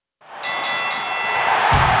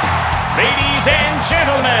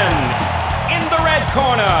gentlemen, in the red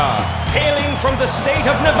corner, hailing from the state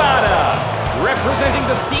of Nevada, representing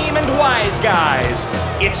the Steam and Wise Guys,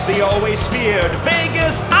 it's the always feared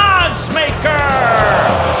Vegas Odds Maker!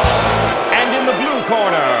 And in the blue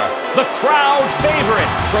corner, the crowd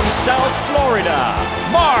favorite from South Florida,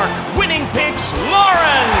 Mark Winning Picks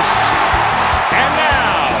Lawrence! And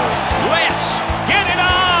now, let's get it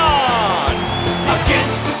on!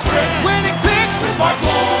 Against the spread, Winning Picks with Mark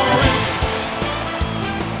Lawrence.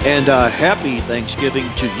 And happy Thanksgiving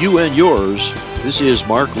to you and yours. This is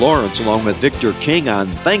Mark Lawrence along with Victor King on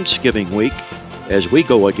Thanksgiving week as we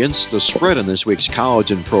go against the spread in this week's college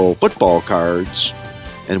and pro football cards.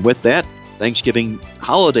 And with that, Thanksgiving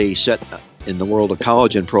holiday set in the world of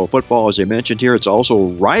college and pro football. As I mentioned here, it's also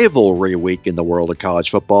rivalry week in the world of college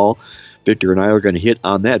football. Victor and I are going to hit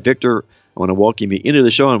on that. Victor, I want to welcome you into the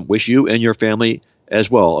show and wish you and your family as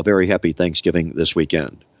well a very happy Thanksgiving this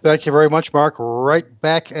weekend. Thank you very much, Mark. Right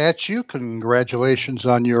back at you. Congratulations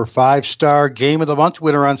on your 5-star game of the month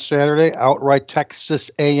winner on Saturday, outright Texas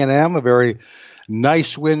A&M. A very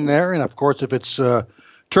nice win there. And, of course, if it's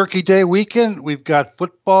Turkey Day weekend, we've got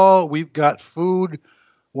football, we've got food,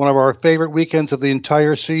 one of our favorite weekends of the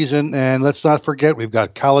entire season. And let's not forget, we've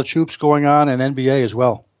got college hoops going on and NBA as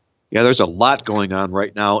well. Yeah, there's a lot going on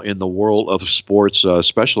right now in the world of sports,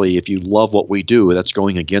 especially if you love what we do. That's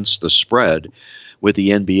going against the spread with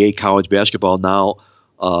the NBA, college basketball now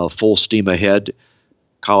full steam ahead.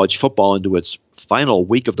 College football into its final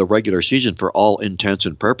week of the regular season for all intents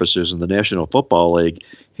and purposes, and the National Football League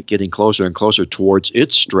getting closer and closer towards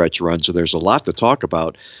its stretch run. So there's a lot to talk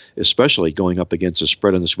about, especially going up against the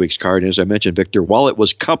spread in this week's card. And as I mentioned, Victor, while it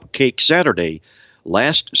was Cupcake Saturday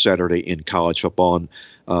last Saturday in college football, and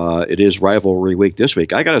it is rivalry week this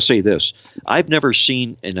week, I got to say this. I've never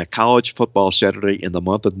seen in a college football Saturday in the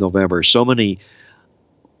month of November so many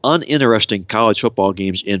uninteresting college football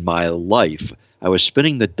games in my life. I was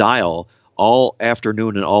spinning the dial all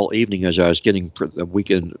afternoon and all evening as I was getting the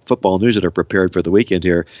weekend football news that are prepared for the weekend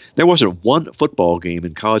here. There wasn't one football game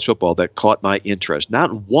in college football that caught my interest.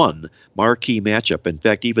 Not one marquee matchup. In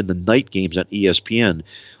fact, even the night games on ESPN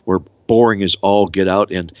were boring as all get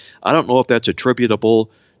out. And I don't know if that's attributable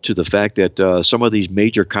to the fact that some of these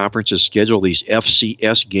major conferences schedule these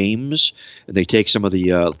FCS games and they take some of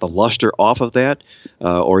the luster off of that,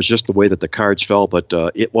 or it's just the way that the cards fell. But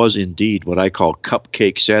it was indeed what I call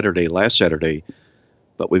Cupcake Saturday last Saturday.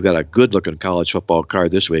 But we've got a good-looking college football card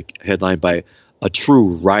this week, headlined by a true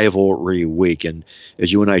rivalry week. And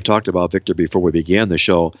as you and I talked about, Victor, before we began the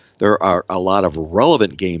show, there are a lot of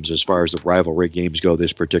relevant games as far as the rivalry games go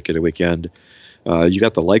this particular weekend. You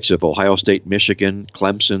got the likes of Ohio State, Michigan,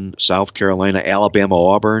 Clemson, South Carolina, Alabama,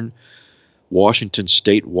 Auburn, Washington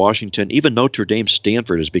State, Washington, even Notre Dame,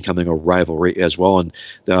 Stanford is becoming a rivalry as well. And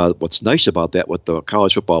what's nice about that, with the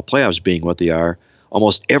college football playoffs being what they are,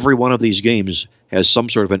 almost every one of these games has some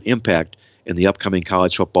sort of an impact in the upcoming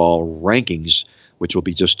college football rankings, which will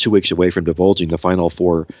be just 2 weeks away from divulging the final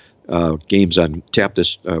 4 games on tap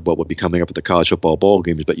this, what will be coming up at the college football bowl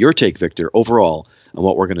games. But your take, Victor, overall on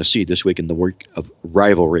what we're going to see this week in the week of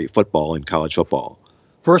rivalry football in college football.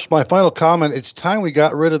 First, my final comment, it's time we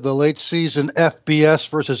got rid of the late season FBS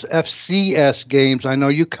versus FCS games. I know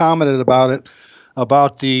you commented about it,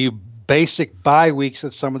 about the basic bye weeks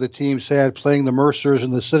that some of the teams had playing the Mercers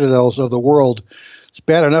and the Citadels of the world. It's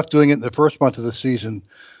bad enough doing it in the first month of the season,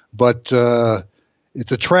 but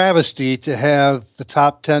it's a travesty to have the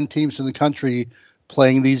top 10 teams in the country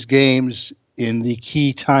playing these games in the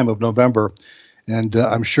key time of November. And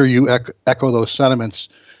I'm sure you echo those sentiments.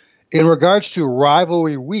 In regards to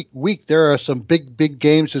rivalry week, there are some big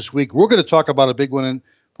games this week. We're going to talk about a big one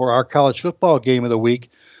for our college football game of the week.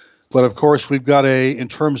 But, of course, we've got in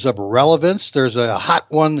terms of relevance, there's a hot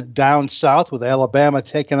one down south with Alabama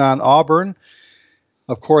taking on Auburn.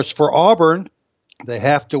 Of course, for Auburn, they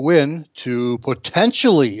have to win to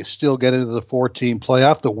potentially still get into the 4-team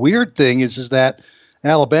playoff. The weird thing is that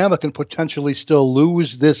Alabama can potentially still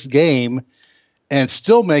lose this game and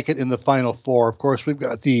still make it in the Final Four. Of course, we've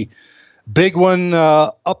got the big one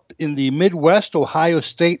up in the Midwest, Ohio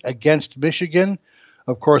State against Michigan.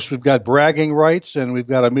 Of course, we've got bragging rights, and we've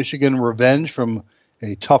got a Michigan revenge from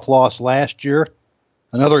a tough loss last year.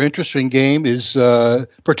 Another interesting game is,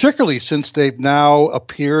 particularly since they've now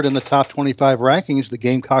appeared in the top 25 rankings, the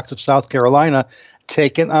Gamecocks of South Carolina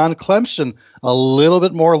taking on Clemson. A little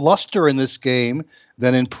bit more luster in this game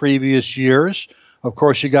than in previous years. Of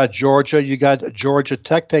course, you got Georgia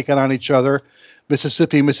Tech taking on each other.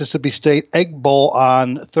 Mississippi State Egg Bowl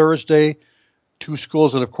on Thursday. Two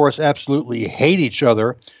schools that, of course, absolutely hate each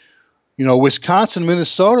other. Wisconsin,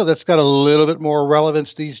 Minnesota, that's got a little bit more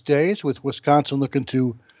relevance these days, with Wisconsin looking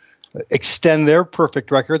to extend their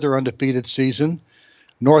perfect record, their undefeated season.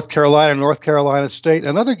 North Carolina State,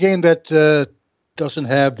 another game that doesn't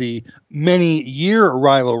have the many-year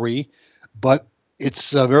rivalry, but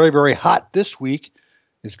it's very, very hot this week.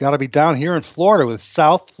 It's got to be down here in Florida, with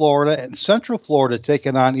South Florida and Central Florida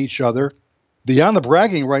taking on each other. Beyond the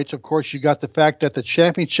bragging rights, of course, you got the fact that the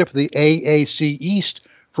championship of the AAC East,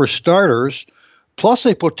 for starters, plus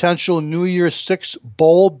a potential New Year's Six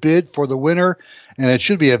bowl bid for the winner. And it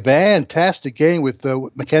should be a fantastic game with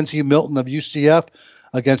Mackenzie Milton of UCF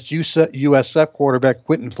against USF quarterback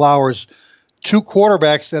Quentin Flowers. Two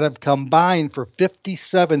quarterbacks that have combined for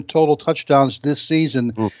 57 total touchdowns this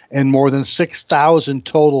season and more than 6,000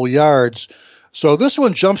 total yards. So this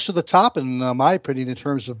one jumps to the top, in my opinion, in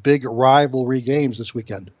terms of big rivalry games this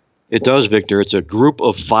weekend. It does, Victor. It's a group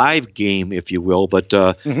of 5 game, if you will. But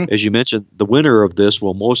as you mentioned, the winner of this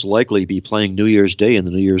will most likely be playing New Year's Day in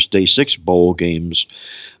the New Year's Day 6 bowl games.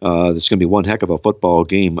 It's going to be one heck of a football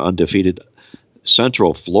game. Undefeated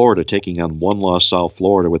Central Florida taking on one-loss South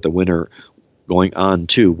Florida, with the winner going on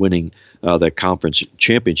to winning the conference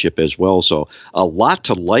championship as well. So a lot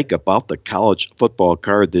to like about the college football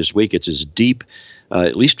card this week. It's as deep,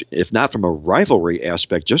 at least if not from a rivalry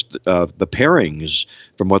aspect, just the pairings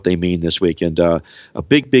from what they mean this week. And a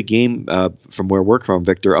big game from where we're from,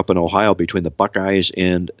 Victor, up in Ohio, between the Buckeyes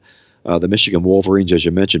and the Michigan Wolverines. As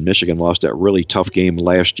you mentioned, Michigan lost that really tough game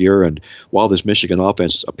last year. And while this Michigan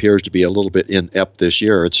offense appears to be a little bit inept this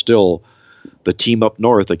year, it's still the team up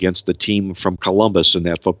north against the team from Columbus in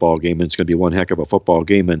that football game. And it's going to be one heck of a football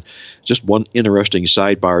game. And just one interesting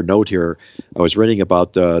sidebar note here. I was reading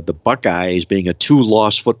about the Buckeyes being a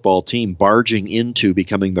 2-loss football team, barging into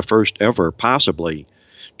becoming the first ever, possibly,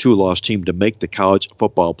 2-loss team to make the college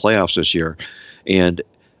football playoffs this year. And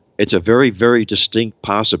it's a very, very distinct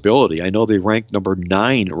possibility. I know they rank number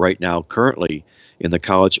 9 right now currently in the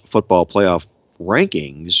college football playoff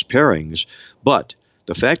pairings, but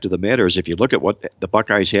the fact of the matter is, if you look at what the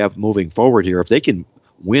Buckeyes have moving forward here, if they can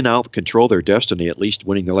win out, control their destiny, at least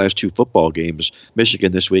winning the last 2 football games,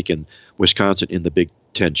 Michigan this week and Wisconsin in the Big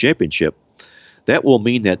Ten Championship, that will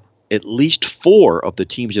mean that at least 4 of the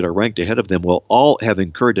teams that are ranked ahead of them will all have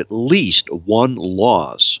incurred at least 1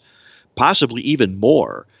 loss, possibly even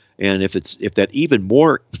more. And if that even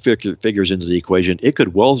more figures into the equation, it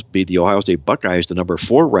could well be the Ohio State Buckeyes, the number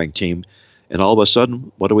 4 ranked team. And all of a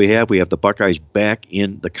sudden, what do we have? We have the Buckeyes back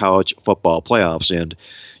in the college football playoffs. And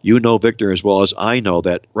you know, Victor, as well as I know,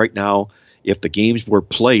 that right now, if the games were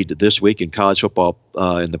played this week in college football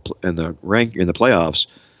in the playoffs,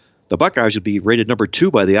 the Buckeyes would be rated number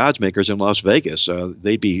 2 by the odds makers in Las Vegas.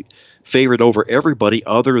 They'd be favored over everybody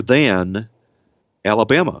other than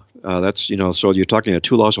Alabama. So you're talking a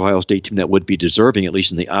 2-loss Ohio State team that would be deserving, at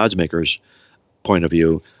least in the odds makers' point of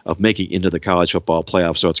view, of making into the college football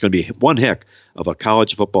playoffs. So it's going to be one heck of a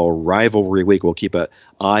college football rivalry week. We'll keep an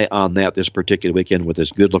eye on that this particular weekend with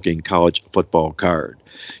this good-looking college football card.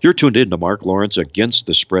 You're tuned in to Mark Lawrence Against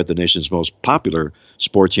the Spread, the nation's most popular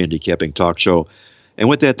sports handicapping talk show. And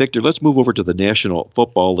with that, Victor, let's move over to the National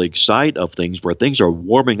Football League side of things, where things are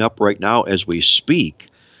warming up right now as we speak.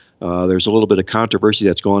 There's a little bit of controversy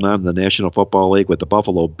that's going on in the National Football League with the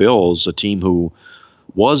Buffalo Bills, a team who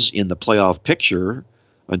was in the playoff picture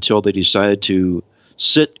until they decided to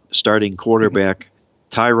sit starting quarterback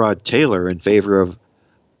Tyrod Taylor in favor of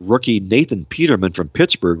rookie Nathan Peterman from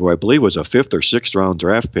Pittsburgh, who I believe was a 5th or 6th round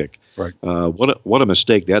draft pick. Right. What a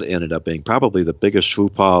mistake that ended up being. Probably the biggest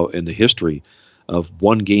faux pas in the history of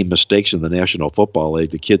one-game mistakes in the National Football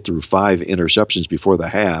League. The kid threw 5 interceptions before the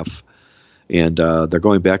half, and they're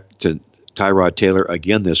going back to Tyrod Taylor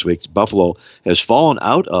again this week. Buffalo has fallen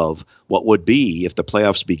out of what would be, if the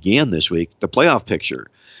playoffs began this week, the playoff picture.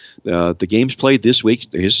 The games played this week,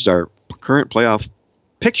 this is our current playoff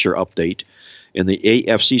picture update. In the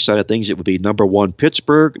AFC side of things, it would be number 1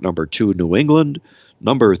 Pittsburgh, number 2 New England,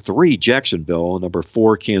 number 3 Jacksonville, number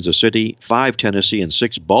 4 Kansas City, 5 Tennessee, and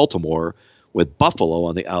 6 Baltimore, with Buffalo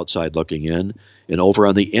on the outside looking in. And over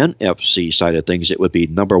on the NFC side of things, it would be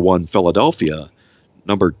number 1 Philadelphia,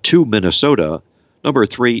 number 2 Minnesota, number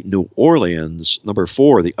 3 New Orleans, number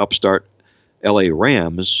 4 the upstart LA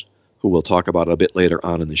Rams, who we'll talk about a bit later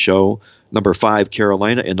on in the show, number 5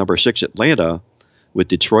 Carolina, and number 6 Atlanta, with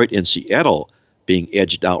Detroit and Seattle being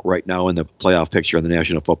edged out right now in the playoff picture in the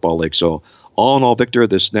National Football League. So all in all, Victor,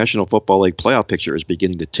 this National Football League playoff picture is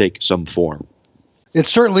beginning to take some form. It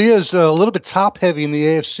certainly is a little bit top-heavy in the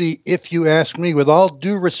AFC, if you ask me. With all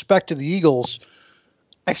due respect to the Eagles,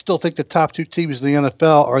 I still think the top 2 teams in the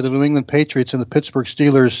NFL are the New England Patriots and the Pittsburgh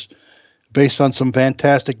Steelers. based on some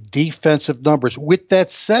fantastic defensive numbers. With that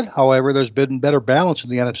said, however, there's been better balance in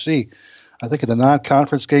the NFC. I think in the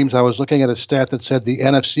non-conference games, I was looking at a stat that said the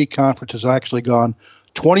NFC conference has actually gone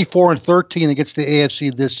 24-13 against the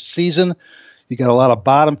AFC this season. You got a lot of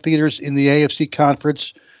bottom feeders in the AFC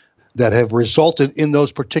conference that have resulted in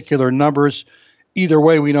those particular numbers. Either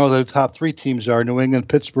way, we know the top three teams are New England,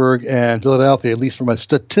 Pittsburgh, and Philadelphia, at least from a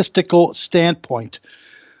statistical standpoint.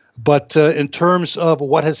 But in terms of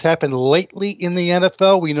what has happened lately in the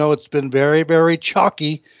NFL, we know it's been very, very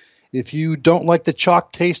chalky. If you don't like the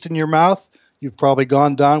chalk taste in your mouth, you've probably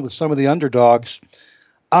gone down with some of the underdogs.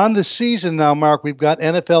 On the season now, Mark, we've got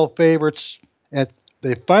NFL favorites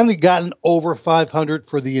they've finally gotten over 500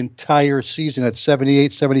 for the entire season at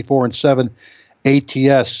 78, 74, and 7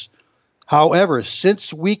 ATS. However,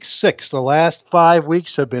 since week 6, the last 5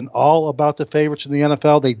 weeks have been all about the favorites in the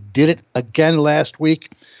NFL. They did it again last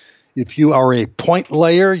week. If you are a point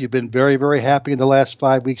layer, you've been very, very happy in the last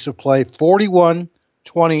 5 weeks of play. 41,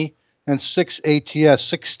 20, and 6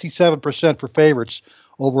 ATS, 67% for favorites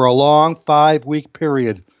over a long 5-week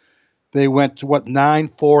period. They went to 9,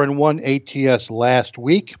 4, and 1 ATS last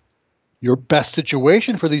week. Your best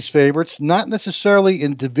situation for these favorites, not necessarily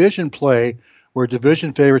in division play, where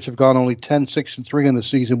division favorites have gone only 10, 6, and 3 in the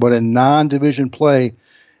season, but in non-division play,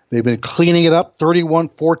 they've been cleaning it up, 31,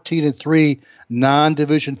 14, and 3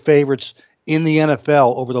 non-division favorites in the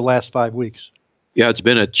NFL over the last 5 weeks. Yeah, it's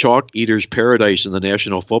been a chalk eater's paradise in the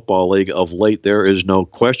National Football League of late. There is no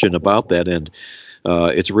question about that, and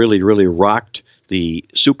it's really, really rocked the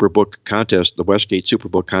Superbook contest, the Westgate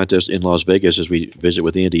Superbook contest in Las Vegas, as we visit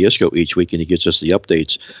with Andy Iskoe each week, and he gets us the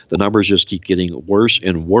updates. The numbers just keep getting worse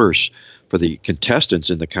and worse for the contestants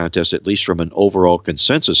in the contest, at least from an overall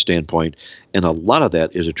consensus standpoint, and a lot of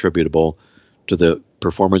that is attributable to the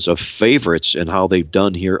performance of favorites and how they've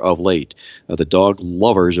done here of late. The dog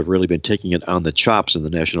lovers have really been taking it on the chops in the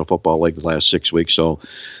National Football League the last 6 weeks. So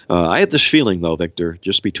I have this feeling, though, Victor,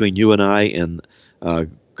 just between you and I and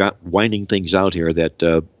winding things out here, that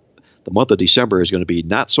the month of December is going to be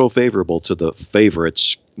not so favorable to the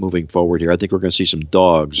favorites moving forward here. I think we're going to see some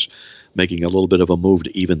dogs making a little bit of a move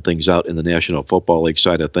to even things out in the National Football League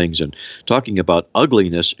side of things. And talking about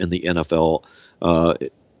ugliness in the NFL,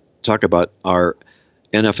 talk about our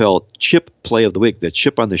NFL chip play of the week, the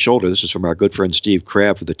chip on the shoulder. This is from our good friend Steve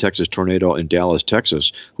Crabb for the Texas Tornado in Dallas,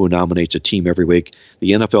 Texas, who nominates a team every week.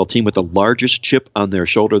 The NFL team with the largest chip on their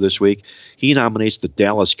shoulder this week, he nominates the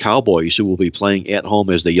Dallas Cowboys, who will be playing at home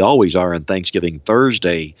as they always are on Thanksgiving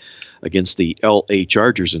Thursday against the LA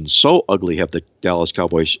Chargers. And so ugly have the Dallas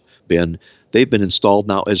Cowboys been. They've been installed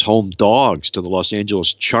now as home dogs to the Los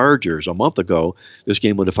Angeles Chargers. A month ago, this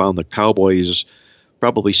game would have found the Cowboys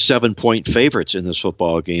probably 7-point favorites in this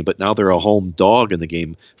football game, but now they're a home dog in the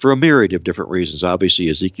game for a myriad of different reasons. Obviously,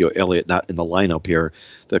 Ezekiel Elliott not in the lineup here.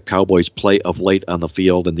 The Cowboys play of late on the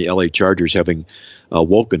field, and the LA Chargers having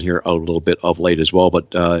woken here a little bit of late as well.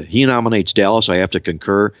 But he nominates Dallas, I have to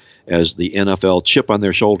concur, as the NFL chip on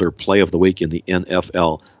their shoulder play of the week in the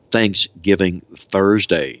NFL Thanksgiving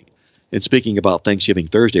Thursday. And speaking about Thanksgiving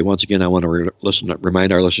Thursday, once again, I want to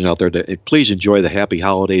remind our listeners out there to please enjoy the happy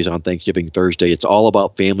holidays on Thanksgiving Thursday. It's all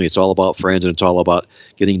about family, it's all about friends, and it's all about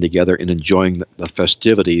getting together and enjoying the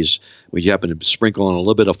festivities. We happen to sprinkle in a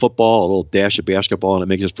little bit of football, a little dash of basketball, and it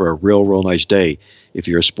makes it for a real, real nice day if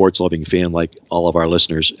you're a sports-loving fan like all of our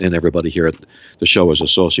listeners and everybody here at the show is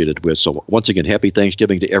associated with. So once again, happy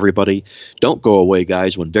Thanksgiving to everybody. Don't go away,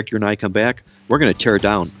 guys. When Victor and I come back, we're going to tear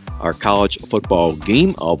down our college football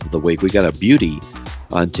game of the week. We got a beauty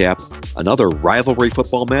on tap, another rivalry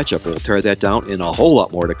football matchup. We'll tear that down, and a whole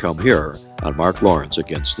lot more to come here on Mark Lawrence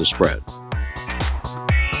Against the Spread.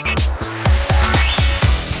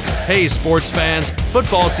 Hey, sports fans,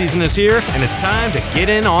 football season is here, and it's time to get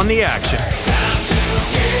in on the action.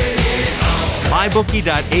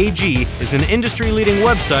 MyBookie.ag is an industry-leading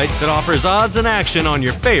website that offers odds and action on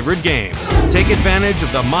your favorite games. Take advantage of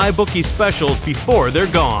the MyBookie specials before they're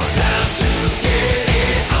gone.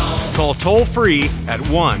 Call toll-free at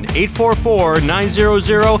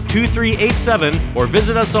 1-844-900-2387 or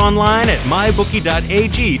visit us online at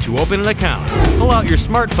mybookie.ag to open an account. Pull out your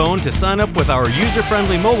smartphone to sign up with our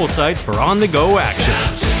user-friendly mobile site for on-the-go action.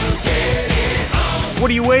 What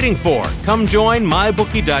are you waiting for? Come join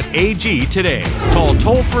mybookie.ag today. Call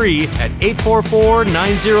toll-free at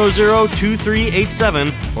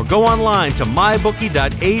 844-900-2387 or go online to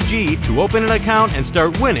mybookie.ag to open an account and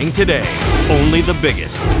start winning today. Only the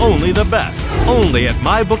biggest, only the best, only at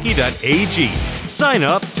mybookie.ag. Sign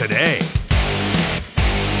up today.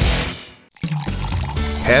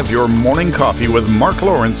 Have your morning coffee with Mark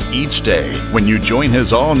Lawrence each day when you join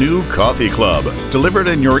his all-new Coffee Club. Delivered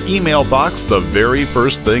in your email box the very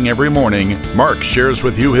first thing every morning, Mark shares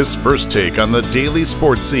with you his first take on the daily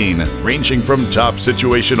sports scene, ranging from top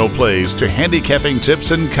situational plays to handicapping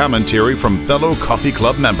tips and commentary from fellow Coffee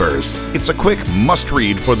Club members. It's a quick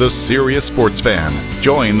must-read for the serious sports fan.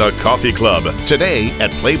 Join the Coffee Club today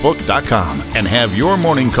at playbook.com and have your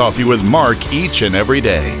morning coffee with Mark each and every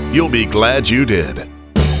day. You'll be glad you did.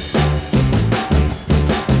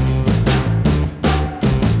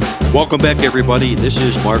 Welcome back, everybody. This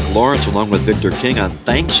is Mark Lawrence along with Victor King on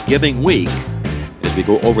Thanksgiving week as we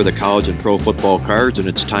go over the college and pro football cards, and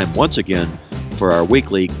it's time once again for our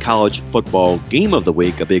weekly college football game of the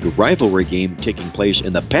week, a big rivalry game taking place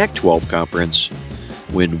in the Pac-12 conference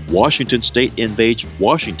when Washington State invades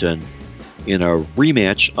Washington in a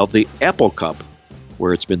rematch of the Apple Cup,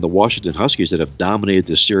 where it's been the Washington Huskies that have dominated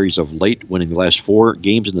this series of late, winning the last 4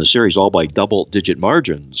 games in the series, all by double-digit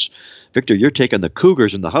margins. Victor, you're taking the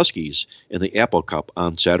Cougars and the Huskies in the Apple Cup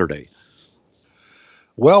on Saturday.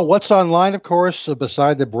 Well, what's online, of course,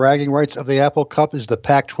 beside the bragging rights of the Apple Cup is the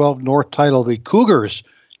Pac-12 North title. The Cougars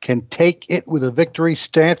can take it with a victory.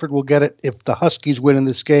 Stanford will get it if the Huskies win in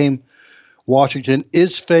this game. Washington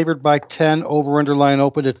is favored by 10. Over-under line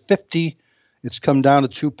opened at 50. It's come down to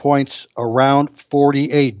 2 points, around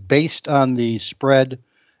 48, based on the spread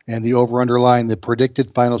and the over-under line. The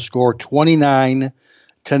predicted final score, 29-19.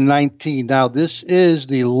 Now, this is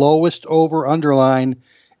the lowest over-under line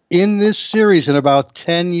in this series in about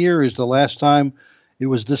 10 years. The last time it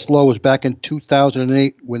was this low was back in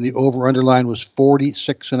 2008 when the over-under line was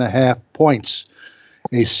 46.5 points.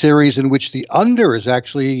 A series in which the under has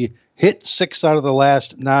actually hit 6 out of the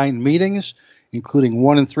last 9 meetings, including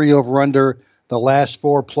 1 and 3 over-under. The last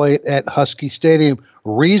 4 played at Husky Stadium.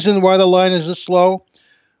 Reason why the line is this low?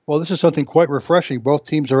 Well, this is something quite refreshing. Both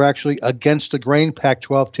teams are actually against the grain,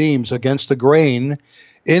 Pac-12 teams, against the grain,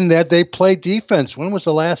 in that they play defense. When was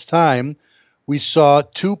the last time we saw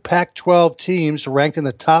 2 Pac-12 teams ranked in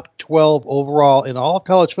the top 12 overall in all of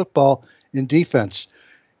college football in defense?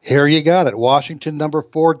 Here you got it. Washington, number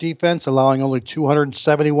 4 defense, allowing only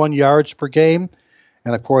 271 yards per game.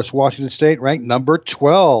 And, of course, Washington State ranked number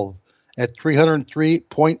 12 at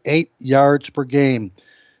 303.8 yards per game.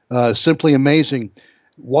 Simply amazing.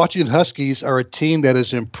 Washington Huskies are a team that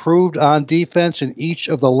has improved on defense in each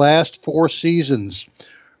of the last 4 seasons,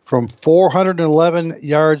 from 411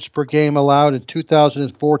 yards per game allowed in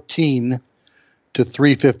 2014 to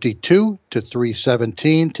 352 to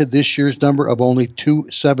 317 to this year's number of only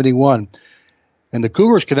 271. And the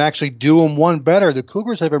Cougars can actually do them one better. The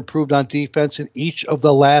Cougars have improved on defense in each of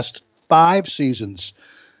the last 5 seasons,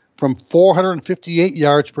 from 458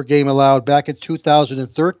 yards per game allowed back in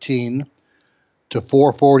 2013 to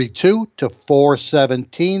 442 to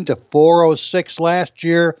 417 to 406 last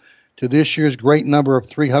year to this year's great number of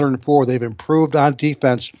 304. They've improved on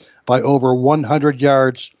defense by over 100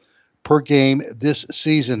 yards per game this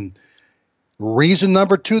season. Reason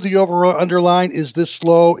number 2, the over-under line is this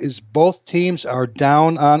low, is both teams are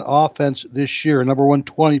down on offense this year. Number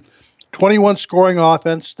 21 scoring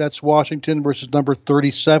offense, that's Washington, versus number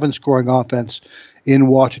 37 scoring offense in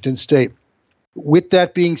Washington State. With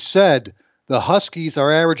that being said, the Huskies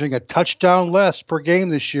are averaging a touchdown less per game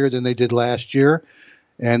this year than they did last year,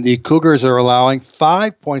 and the Cougars are allowing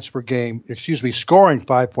 5 points per game, scoring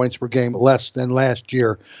 5 points per game less than last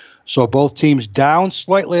year. So both teams down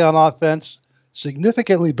slightly on offense,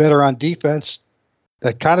 significantly better on defense.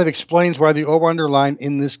 That kind of explains why the over-under line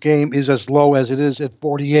in this game is as low as it is at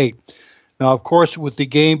 48. Now, of course, with the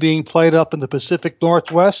game being played up in the Pacific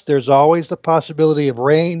Northwest, there's always the possibility of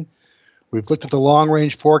rain. We've looked at the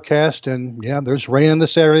long-range forecast, and, yeah, there's rain in the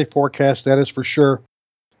Saturday forecast, that is for sure.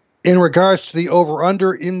 In regards to the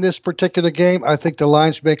over-under in this particular game, I think the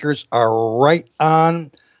lines makers are right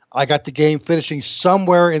on. I got the game finishing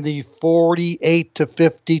somewhere in the 48 to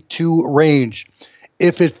 52 range.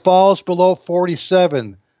 If it falls below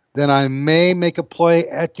 47, then I may make a play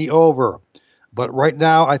at the over. But right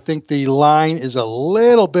now, I think the line is a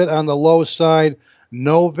little bit on the low side.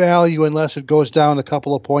 No value unless it goes down a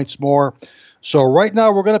couple of points more. So right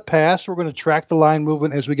now, we're going to pass. We're going to track the line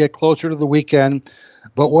movement as we get closer to the weekend.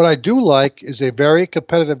 But what I do like is a very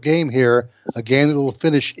competitive game here. A game that will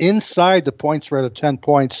finish inside the point spread of 10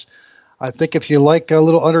 points. I think if you like a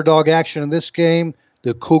little underdog action in this game,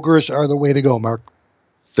 the Cougars are the way to go, Mark.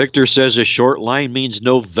 Victor says a short line means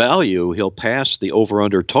no value. He'll pass the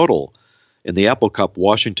over-under total in the Apple Cup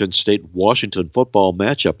Washington State-Washington football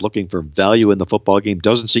matchup. Looking for value in the football game.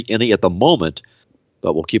 Doesn't see any at the moment,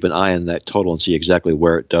 but we'll keep an eye on that total and see exactly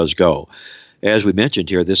where it does go. As we mentioned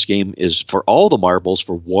here, this game is for all the marbles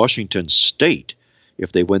for Washington State.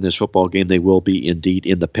 If they win this football game, they will be indeed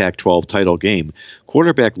in the Pac-12 title game.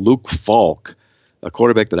 Quarterback Luke Falk, a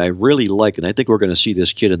quarterback that I really like, and I think we're going to see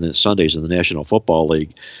this kid in the Sundays in the National Football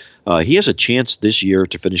League. He has a chance this year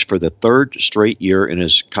to finish for the third straight year in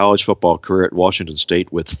his college football career at Washington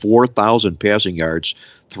State with 4,000 passing yards,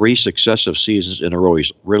 3 successive seasons in a row.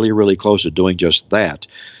 He's really, really close to doing just that.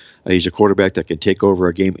 He's a quarterback that can take over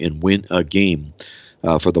a game and win a game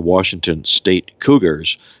for the Washington State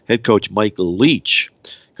Cougars. Head coach Mike Leach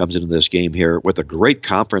comes into this game here with a great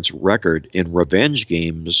conference record in revenge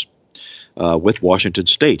games with Washington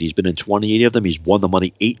State. He's been in 28 of them. He's won the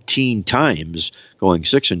money 18 times, going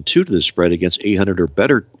 6-2 to the spread against 800 or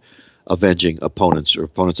better avenging opponents, or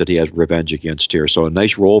opponents that he has revenge against here. So a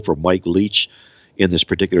nice role for Mike Leach in this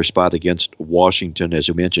particular spot against Washington. As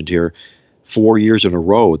you mentioned here, 4 years in a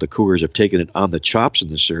row, the Cougars have taken it on the chops in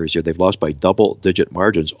this series here. They've lost by double-digit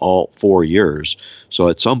margins all 4 years. So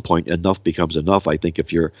at some point, enough becomes enough, I think,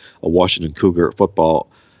 if you're a Washington Cougar football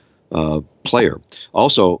player.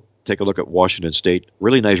 Also, take a look at Washington State.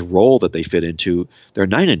 Really nice role that they fit into. They're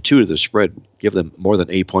 9-2 to the spread, give them more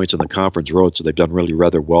than 8 points on the conference road, so they've done really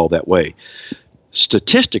rather well that way.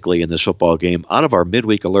 Statistically in this football game, out of our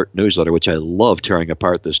midweek alert newsletter, which I love tearing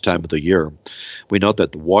apart this time of the year, we note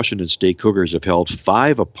that the Washington State Cougars have held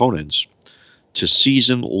 5 opponents to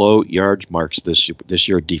season-low yard marks this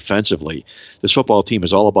year defensively. This football team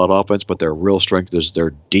is all about offense, but their real strength is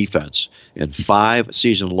their defense. And 5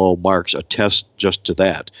 season-low marks attest just to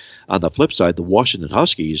that. On the flip side, the Washington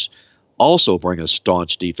Huskies also bring a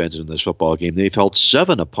staunch defense in this football game. They've held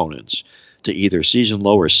 7 opponents to either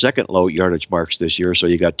season-low or second-low yardage marks this year, so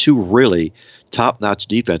you got 2 really top-notch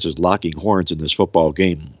defenses locking horns in this football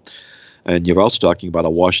game. And you're also talking about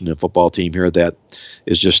a Washington football team here that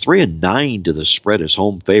is just 3-9 to the spread as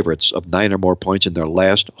home favorites of 9 or more points in their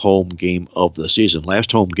last home game of the season.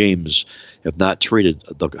 Last home games have not treated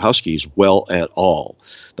the Huskies well at all.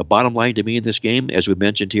 The bottom line to me in this game, as we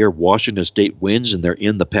mentioned here, Washington State wins and they're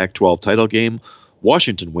in the Pac-12 title game.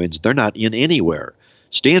 Washington wins, they're not in anywhere.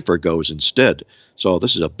 Stanford goes instead. So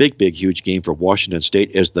this is a big, big, huge game for Washington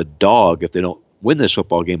State as the dog. If they don't win this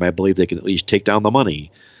football game, I believe they can at least take down the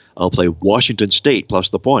money. I'll play Washington State plus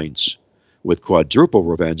the points with quadruple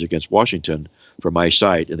revenge against Washington for my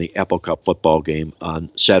side in the Apple Cup football game on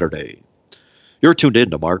Saturday. You're tuned in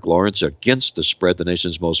to Mark Lawrence Against the Spread, the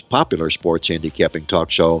nation's most popular sports handicapping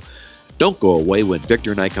talk show. Don't go away. When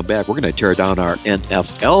Victor and I come back, we're going to tear down our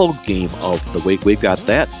NFL game of the week. We've got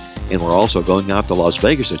that. And we're also going out to Las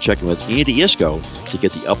Vegas to check in with Andy Iskoe to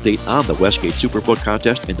get the update on the Westgate Superbook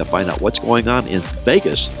contest and to find out what's going on in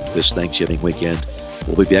Vegas this Thanksgiving weekend.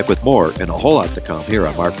 We'll be back with more and a whole lot to come here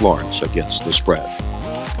on Mark Lawrence Against the Spread.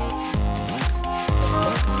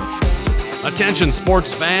 Attention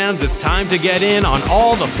sports fans, it's time to get in on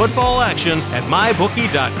all the football action at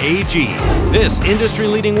mybookie.ag. This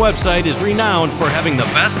industry-leading website is renowned for having the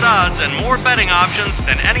best odds and more betting options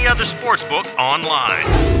than any other sportsbook online.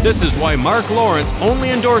 This is why Mark Lawrence only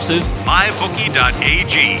endorses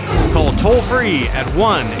mybookie.ag. Call toll-free at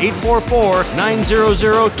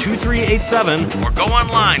 1-844-900-2387 or go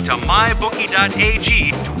online to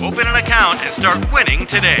mybookie.ag to open an account and start winning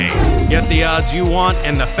today. Get the odds you want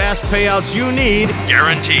and the fast payouts you need,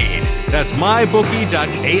 guaranteed. That's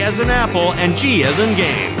mybookie.a as in apple and G as in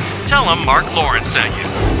games. Tell them Mark Lawrence sent you.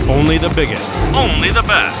 Only the biggest, only the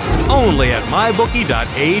best, only at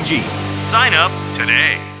mybookie.ag. Sign up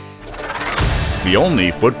today. The only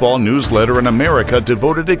football newsletter in America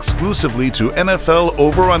devoted exclusively to NFL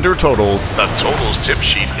over-under totals, the Totals Tip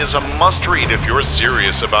Sheet is a must-read if you're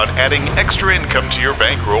serious about adding extra income to your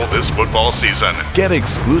bankroll this football season. Get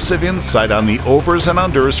exclusive insight on the overs and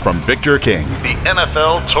unders from Victor King, the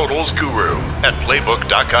NFL Totals Guru, at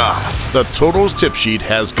Playbook.com. The Totals Tip Sheet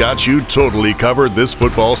has got you totally covered this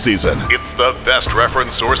football season. It's the best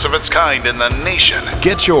reference source of its kind in the nation.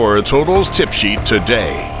 Get your Totals Tip Sheet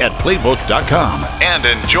today at Playbook.com. And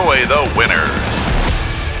enjoy the winners.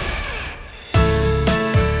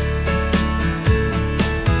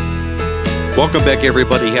 Welcome back,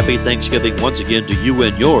 everybody. Happy Thanksgiving once again to you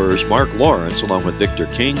and yours, Mark Lawrence, along with Victor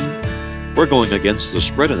King. We're going against the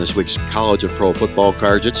spread in this week's college and pro football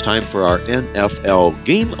cards. It's time for our NFL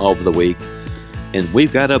game of the week. And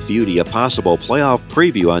we've got a beauty, a possible playoff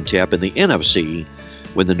preview on tap in the NFC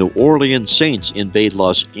when the New Orleans Saints invade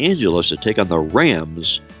Los Angeles to take on the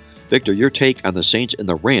Rams. Victor, your take on the Saints and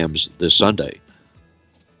the Rams this Sunday.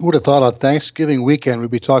 Who would have thought on Thanksgiving weekend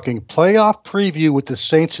we'd be talking playoff preview with the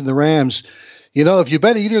Saints and the Rams? You know, if you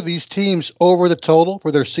bet either of these teams over the total for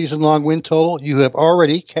their season-long win total, you have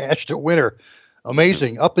already cashed a winner.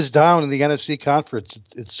 Amazing. Up is down in the NFC conference.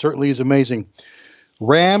 It certainly is amazing.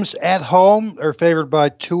 Rams at home are favored by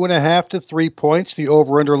 2.5 to 3 points. The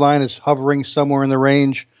over-under line is hovering somewhere in the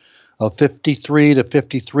range of 53 to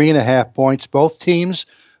 53.5 points. Both teams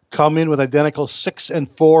come in with identical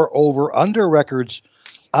 6-4 over-under records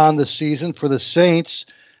on the season. For the Saints,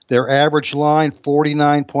 their average line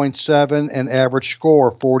 49.7 and average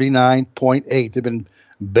score 49.8. They've been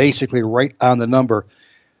basically right on the number.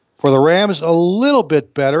 For the Rams, a little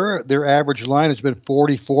bit better. Their average line has been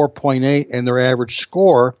 44.8 and their average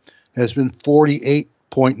score has been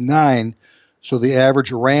 48.9. So the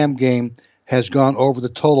average Ram game has gone over the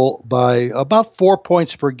total by about 4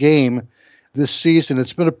 points per game this season.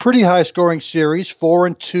 It's been a pretty high-scoring series,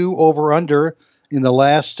 4-2 over-under in the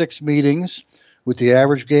last 6 meetings, with the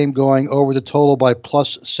average game going over the total by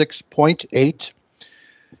plus 6.8.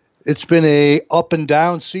 It's been a up and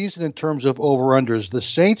down season in terms of over-unders. The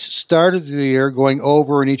Saints started the year going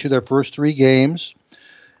over in each of their first 3 games.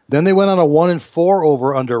 Then they went on a 1-4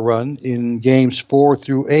 over-under run in games 4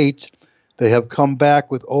 through 8. They have come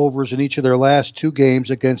back with overs in each of their last 2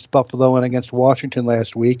 games against Buffalo and against Washington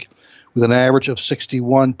last week, with an average of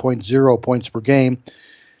 61.0 points per game.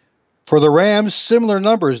 For the Rams, similar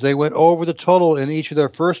numbers. They went over the total in each of their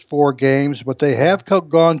first 4 games, but they have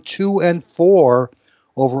gone 2-4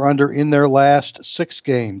 over-under in their last 6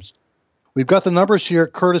 games. We've got the numbers here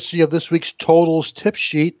courtesy of this week's totals tip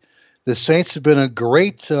sheet. The Saints have been a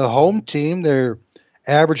great home team. Their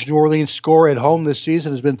average New Orleans score at home this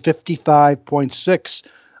season has been 55.6.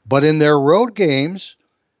 But in their road games,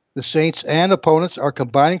 the Saints and opponents are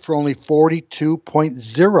combining for only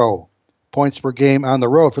 42.0 points per game on the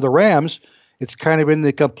road. For the Rams, it's kind of been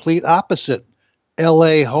the complete opposite.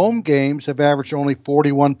 L.A. home games have averaged only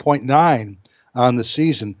 41.9 on the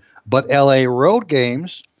season, but L.A. road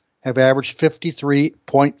games have averaged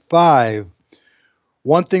 53.5.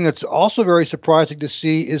 One thing that's also very surprising to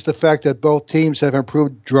see is the fact that both teams have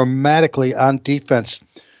improved dramatically on defense.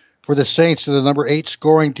 For the Saints, the number 8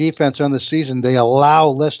 scoring defense on the season, they allow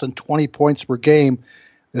less than 20 points per game.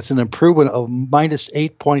 That's an improvement of minus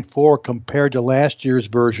 8.4 compared to last year's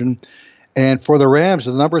version. And for the Rams,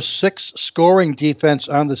 the number 6 scoring defense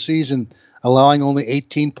on the season, allowing only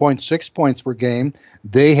 18.6 points per game.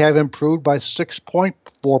 They have improved by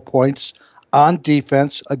 6.4 points on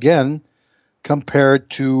defense, again, compared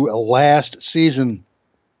to last season.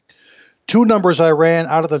 2 numbers I ran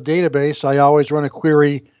out of the database. I always run a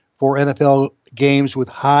query for NFL games with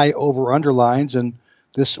high over-under lines, and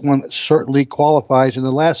this one certainly qualifies. In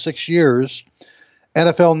the last 6 years,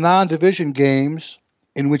 NFL non-division games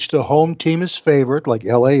in which the home team is favored, like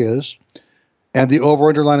LA is, and the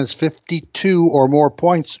over-under line is 52 or more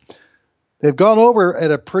points, they've gone over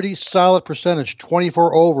at a pretty solid percentage,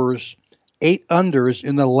 24 overs, 8 unders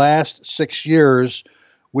in the last 6 years,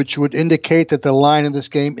 which would indicate that the line in this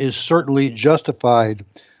game is certainly justified.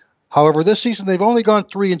 However, this season, they've only gone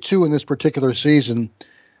 3-2 in this particular season.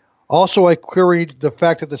 Also, I queried the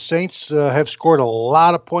fact that the Saints have scored a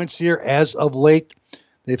lot of points here as of late.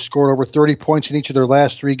 They've scored over 30 points in each of their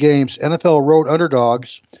last 3 games. NFL road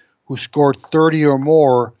underdogs, who scored 30 or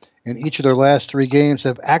more in each of their last 3 games,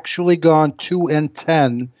 have actually gone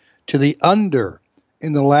 2-10 to the under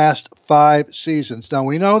in the last 5 seasons. Now,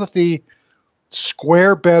 we know that the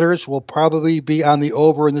square bettors will probably be on the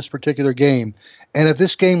over in this particular game. And if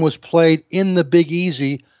this game was played in the Big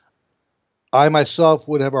Easy, I myself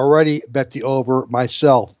would have already bet the over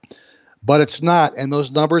myself. But it's not, and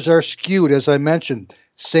those numbers are skewed, as I mentioned.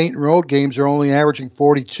 Saint road games are only averaging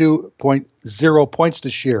 42.0 points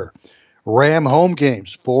this year. Ram home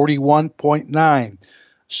games, 41.9.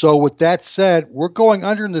 So with that said, we're going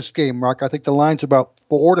under in this game, Mark. I think the line's about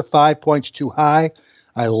 4 to 5 points too high.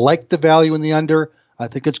 I like the value in the under. I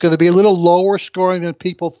think it's going to be a little lower scoring than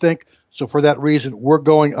people think. So for that reason, we're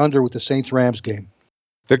going under with the Saints-Rams game.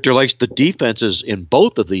 Victor likes the defenses in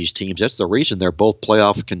both of these teams. That's the reason they're both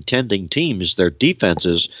playoff contending teams. Their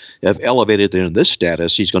defenses have elevated them in this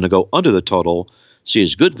status. He's going to go under the total,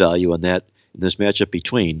 sees good value in that in this matchup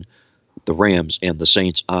between the Rams and the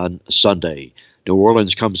Saints on Sunday. New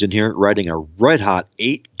Orleans comes in here riding a red-hot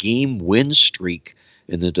 8-game win streak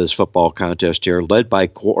in this football contest here, led by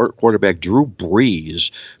quarterback Drew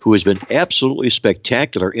Brees, who has been absolutely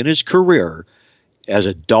spectacular in his career as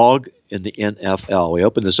a dog in the NFL. We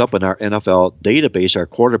opened this up in our NFL database, our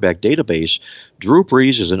quarterback database. Drew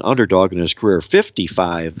Brees is an underdog in his career,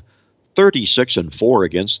 55, 36-4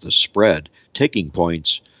 against the spread, taking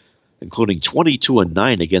points, including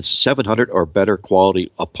 22-9 against 700 or better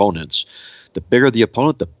quality opponents. The bigger the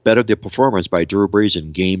opponent, the better the performance by Drew Brees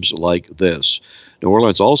in games like this. New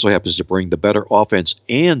Orleans also happens to bring the better offense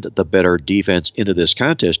and the better defense into this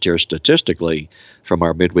contest here statistically from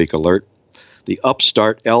our midweek alert. The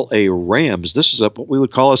upstart L.A. Rams, this is what we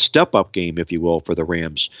would call a step-up game, if you will, for the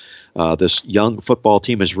Rams. This young football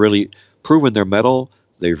team has really proven their mettle.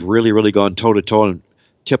 They've really gone toe-to-toe, and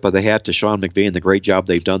tip of the hat to Sean McVay and the great job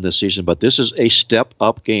they've done this season. But this is a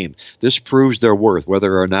step-up game. This proves their worth,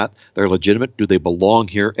 whether or not they're legitimate. Do they belong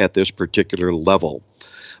here at this particular level?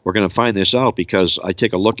 We're going to find this out because I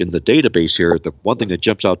take a look in the database here. The one thing that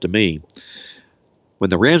jumps out to me,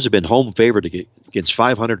 when the Rams have been home favored against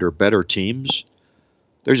 500 or better teams,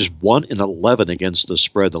 they're just 1-11 against the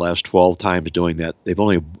spread the last 12 times doing that. They've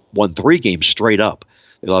only won 3 games straight up.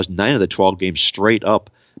 They lost 9 of the 12 games straight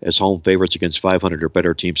up as home favorites against 500 or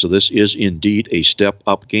better teams. So this is indeed a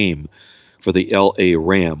step-up game for the L.A.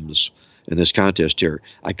 Rams in this contest here.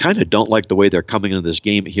 I kind of don't like the way they're coming into this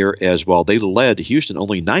game here as well. They led Houston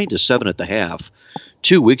only 9-7 at the half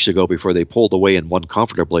 2 weeks ago before they pulled away and won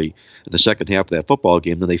comfortably in the second half of that football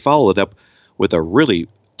game. Then they followed it up with a really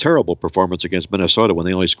terrible performance against Minnesota when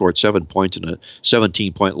they only scored 7 points in a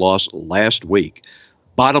 17-point loss last week.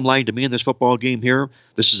 Bottom line to me in this football game here,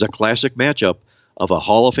 this is a classic matchup of a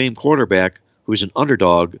Hall of Fame quarterback who's an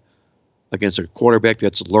underdog against a quarterback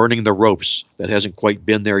that's learning the ropes, that hasn't quite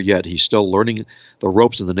been there yet. He's still learning the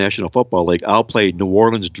ropes in the National Football League. I'll play New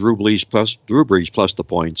Orleans Drew Brees plus the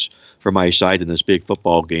points for my side in this big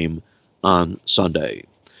football game on Sunday.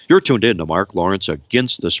 You're tuned in to Mark Lawrence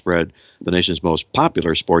Against the Spread, the nation's most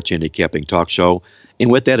popular sports handicapping talk show.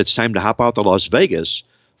 And with that, it's time to hop out to Las Vegas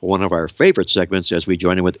for one of our favorite segments as we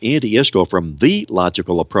join in with Andy Iskoe from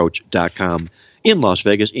TheLogicalApproach.com in Las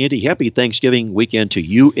Vegas. Andy, happy Thanksgiving weekend to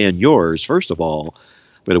you and yours. First of all,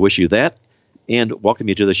 I'm going to wish you that and welcome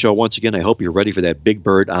you to the show once again. I hope you're ready for that big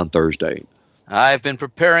bird on Thursday. I've been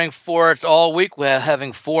preparing for it all week. We're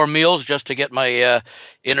having 4 meals just to get my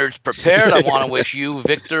innards prepared. I want to wish you,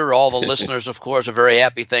 Victor, all the listeners, of course, a very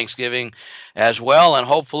happy Thanksgiving as well. And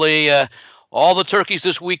hopefully all the turkeys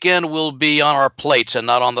this weekend will be on our plates and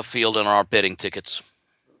not on the field in our bidding tickets.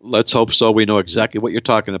 Let's hope so. We know exactly what you're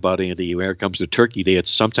talking about, Andy. When it comes to Turkey Day, it's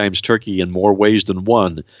sometimes turkey in more ways than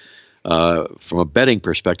one from a betting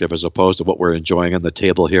perspective as opposed to what we're enjoying on the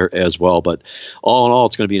table here as well. But all in all,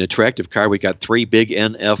 it's going to be an attractive card. We got 3 big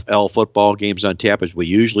NFL football games on tap, as we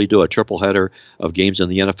usually do, a triple header of games in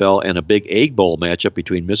the NFL and a big Egg Bowl matchup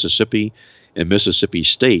between Mississippi and Mississippi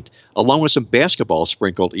State, along with some basketball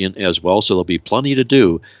sprinkled in as well. So there'll be plenty to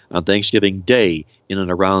do on Thanksgiving Day in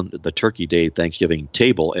and around the Turkey Day Thanksgiving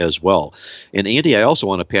table as well. And Andy, I also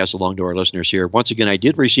want to pass along to our listeners here. Once again, I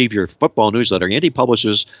did receive your football newsletter. Andy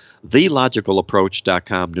publishes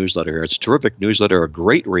TheLogicalApproach.com newsletter. It's a terrific newsletter, a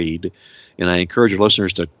great read, and I encourage your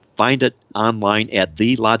listeners to find it online at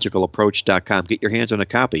TheLogicalApproach.com. Get your hands on a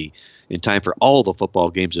copy in time for all of the football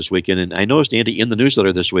games this weekend. And I noticed, Andy, in the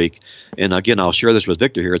newsletter this week, and again, I'll share this with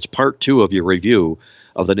Victor here, it's part 2 of your review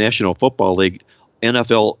of the National Football League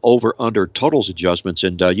NFL over-under totals adjustments.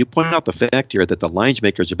 And you point out the fact here that the lines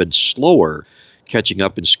makers have been slower catching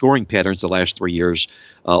up in scoring patterns the last 3 years,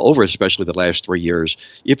 over especially the last 3 years.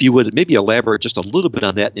 If you would maybe elaborate just a little bit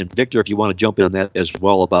on that, and Victor, if you want to jump in on that as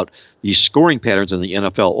well, about the scoring patterns in the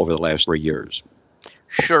NFL over the last 3 years.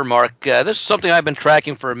 Sure, Mark. This is something I've been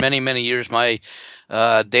tracking for many, many years. My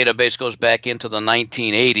database goes back into the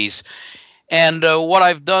 1980s. And what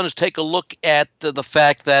I've done is take a look at the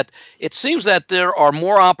fact that it seems that there are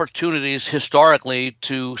more opportunities historically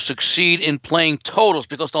to succeed in playing totals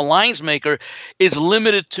because the lines maker is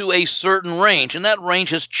limited to a certain range. And that range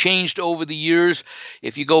has changed over the years.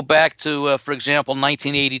 If you go back to, for example,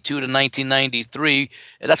 1982 to 1993,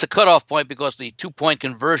 that's a cutoff point because the 2-point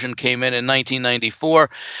conversion came in 1994.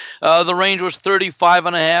 The range was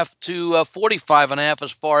 35.5 to 45.5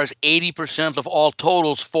 as far as 80% of all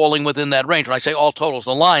totals falling within that range. When I say all totals,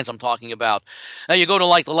 the lines I'm talking about. Now you go to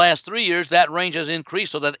like the last 3 years, that range has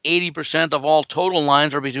increased so that 80% of all total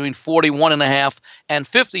lines are between 41.5 and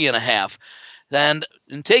 50.5. And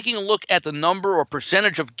in taking a look at the number or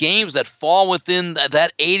percentage of games that fall within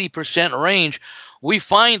that 80% range, we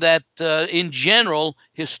find that in general,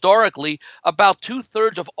 historically, about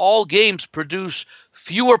 2/3 of all games produce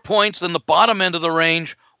fewer points than the bottom end of the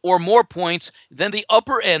range or more points than the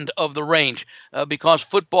upper end of the range because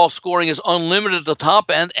football scoring is unlimited at the top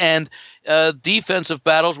end, and defensive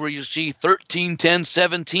battles where you see 13-10,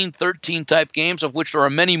 17-13 type games, of which there are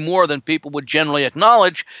many more than people would generally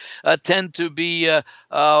acknowledge, tend to be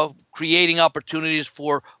creating opportunities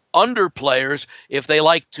for under players, if they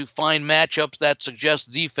like to find matchups that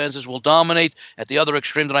suggest defenses will dominate. At the other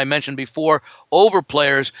extreme that I mentioned before, over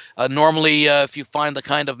players, normally if you find the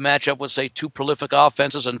kind of matchup with, say, two prolific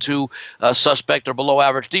offenses and two suspect or below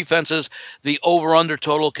average defenses, the over-under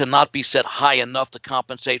total cannot be set high enough to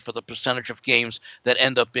compensate for the percentage of games that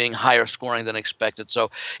end up being higher scoring than expected.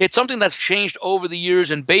 So it's something that's changed over the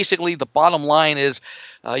years, and basically the bottom line is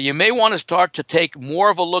you may want to start to take more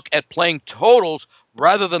of a look at playing totals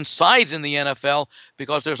rather than sides in the NFL,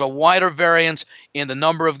 because there's a wider variance in the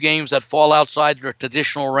number of games that fall outside your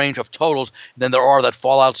traditional range of totals than there are that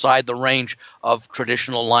fall outside the range of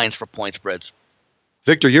traditional lines for point spreads.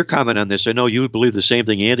 Victor, your comment on this, I know you believe the same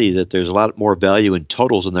thing, Andy, that there's a lot more value in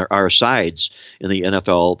totals than there are sides in the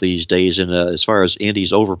NFL these days. And as far as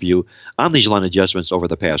Andy's overview on these line adjustments over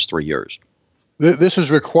the past 3 years. This is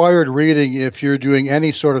required reading if you're doing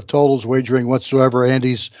any sort of totals wagering whatsoever.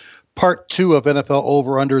 Andy's Part 2 of NFL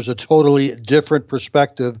Over-Under is a totally different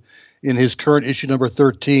perspective in his current issue number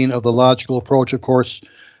 13 of The Logical Approach, of course,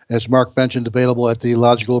 as Mark mentioned, available at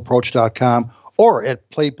thelogicalapproach.com or at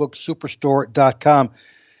playbooksuperstore.com.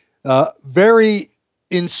 Very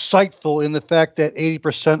insightful in the fact that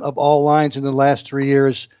 80% of all lines in the last 3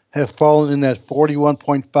 years have fallen in that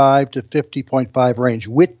 41.5 to 50.5 range.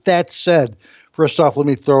 With that said, first off, let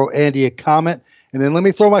me throw Andy a comment, and then let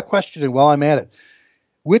me throw my question in while I'm at it.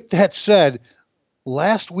 With that said,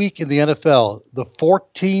 last week in the NFL, the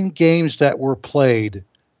 14 games that were played,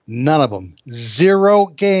 none of them, 0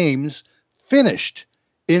 games finished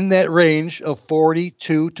in that range of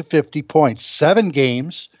 42 to 50 points. 7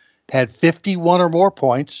 games had 51 or more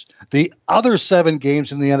points. The other 7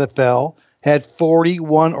 games in the NFL had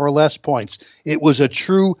 41 or less points. It was a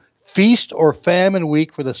true feast or famine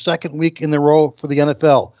week for the second week in a row for the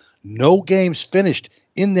NFL. No games finished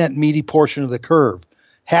in that meaty portion of the curve.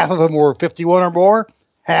 Half of them were 51 or more.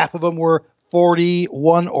 Half of them were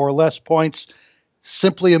 41 or less points.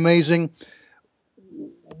 Simply amazing.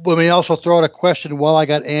 Let me also throw out a question while I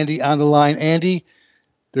got Andy on the line. Andy,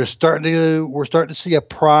 we're starting to see a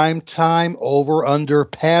prime time over-under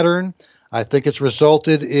pattern. I think it's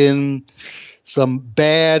resulted in some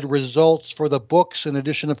bad results for the books. In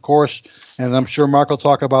addition, of course, and I'm sure Mark will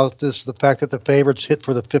talk about this, the fact that the favorites hit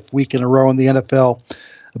for the 5th week in a row in the NFL.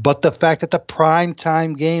 But the fact that the prime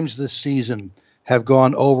time games this season have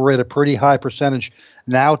gone over at a pretty high percentage.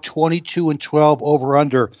 Now 22-12 over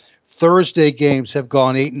under. Thursday games have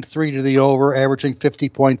gone 8-3 to the over, averaging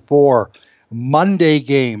 50.4. Monday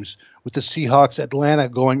games with the Seahawks Atlanta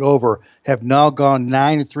going over have now gone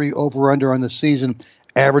 9-3 over under on the season,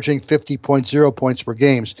 averaging 50.0 points per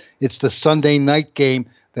games. It's the Sunday night game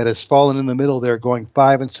that has fallen in the middle there, going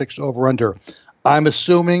 5-6 over under. I'm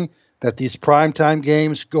assuming that these primetime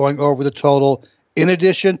games going over the total, in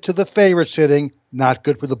addition to the favorites hitting, not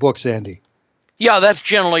good for the books, Andy. Yeah, that's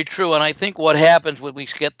generally true. And I think what happens when we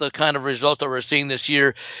get the kind of result that we're seeing this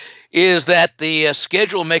year is that the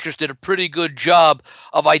schedule makers did a pretty good job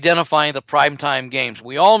of identifying the primetime games.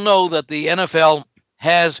 We all know that the NFL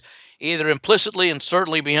has either implicitly and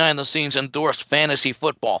certainly behind the scenes endorsed fantasy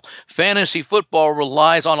football. Fantasy football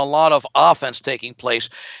relies on a lot of offense taking place.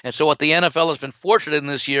 And so what the NFL has been fortunate in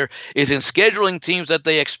this year is in scheduling teams that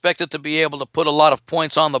they expected to be able to put a lot of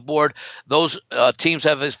points on the board. Those teams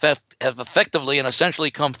have effectively and essentially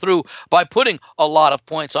come through by putting a lot of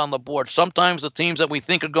points on the board. Sometimes the teams that we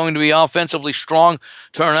think are going to be offensively strong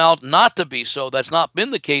turn out not to be so. That's not been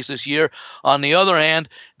the case this year. On the other hand,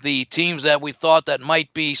 the teams that we thought that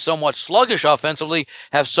might be somewhat sluggish offensively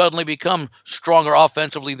have suddenly become stronger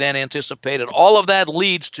offensively than anticipated. All of that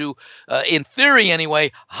leads to, in theory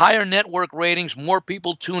anyway, higher network ratings. More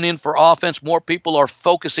people tune in for offense. More people are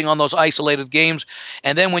focusing on those isolated games.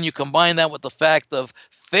 And then when you combine that with the fact of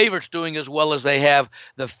favorites doing as well as they have,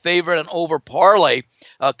 the favorite and over parlay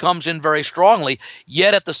comes in very strongly.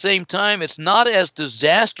 Yet at the same time, it's not as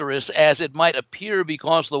disastrous as it might appear,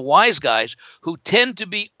 because the wise guys who tend to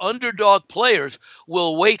be underdog players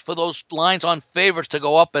will wait for those lines on favorites to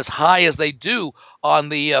go up as high as they do on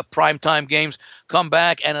the primetime games, come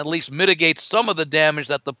back and at least mitigate some of the damage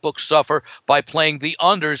that the books suffer by playing the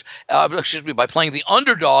by playing the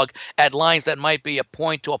underdog at lines that might be a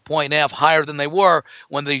point to a point and a half higher than they were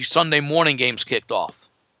when the Sunday morning games kicked off.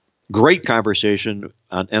 Great conversation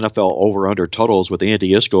on NFL over-under totals with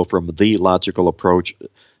Andy Iskoe from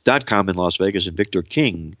thelogicalapproach.com in Las Vegas and Victor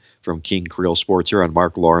King from King Creole Sports here on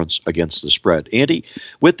Mark Lawrence Against the Spread. Andy,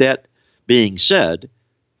 with that being said,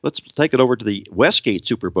 let's take it over to the Westgate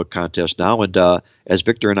Superbook contest now. And as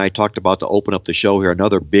Victor and I talked about to open up the show here,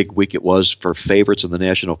 another big week it was for favorites in the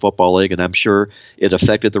National Football League, and I'm sure it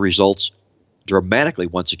affected the results dramatically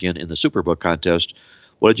once again in the Superbook contest.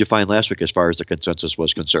 What did you find last week as far as the consensus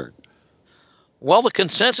was concerned? Well, the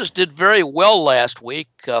consensus did very well last week,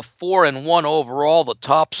 4-1 overall. The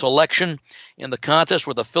top selection in the contest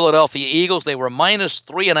were the Philadelphia Eagles. They were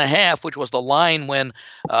 -3.5, which was the line when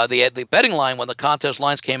the betting line when the contest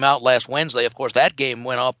lines came out last Wednesday. Of course, that game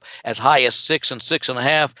went up as high as 6 and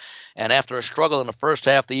 6.5. And after a struggle in the first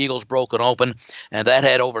half, the Eagles broke it open, and that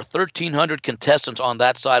had over 1,300 contestants on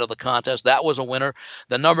that side of the contest. That was a winner.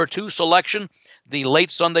 The number 2 selection, the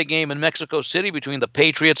late Sunday game in Mexico City between the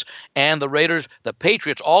Patriots and the Raiders. The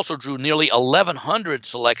Patriots also drew nearly 1,100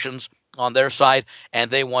 selections on their side,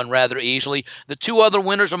 and they won rather easily. The 2 other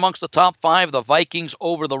winners amongst the top 5, the Vikings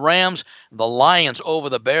over the Rams, the Lions over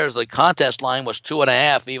the Bears. The contest line was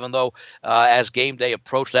 2.5, even though as game day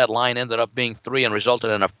approached, that line ended up being 3 and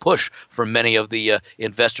resulted in a push for many of the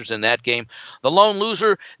investors in that game. The lone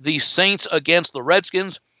loser, the Saints against the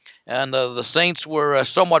Redskins. And the Saints were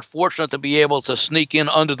somewhat fortunate to be able to sneak in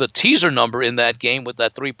under the teaser number in that game with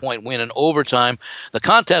that 3-point win in overtime. The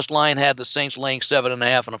contest line had the Saints laying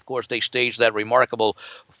 7.5, and of course they staged that remarkable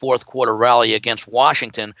fourth quarter rally against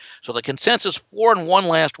Washington. So the consensus 4-1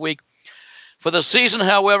 last week. For the season,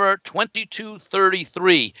 however,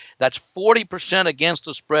 22-33. That's 40% against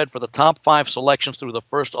the spread for the top 5 selections through the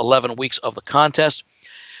first 11 weeks of the contest.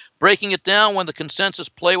 Breaking it down, when the consensus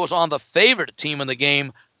play was on the favorite team in the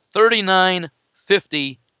game,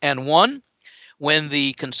 39-50-1. When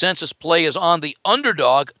the consensus play is on the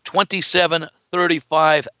underdog,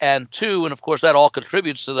 27-35-2. And of course, that all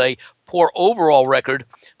contributes to the poor overall record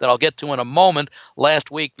that I'll get to in a moment.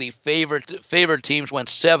 Last week, the favored teams went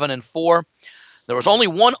 7-4. There was only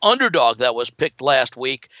one underdog that was picked last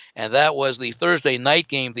week, and that was the Thursday night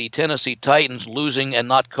game, the Tennessee Titans losing and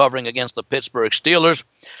not covering against the Pittsburgh Steelers.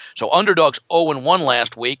 So underdogs 0-1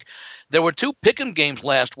 last week. There were 2 pick'em games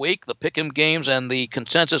last week. The pick'em games and the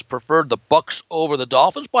consensus preferred the Bucs over the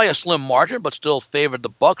Dolphins by a slim margin, but still favored the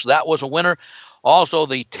Bucs. That was a winner. Also,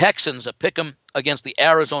 the Texans, a pick'em against the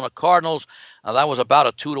Arizona Cardinals. That was about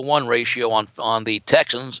a 2-to-1 ratio on the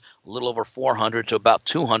Texans, a little over 400 to about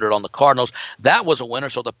 200 on the Cardinals. That was a winner.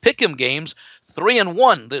 So the pick'em games,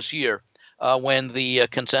 3-1 this year. When the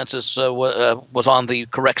consensus was on the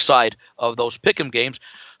correct side of those pick'em games.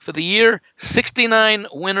 For the year, 69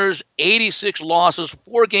 winners, 86 losses.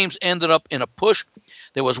 4 games ended up in a push.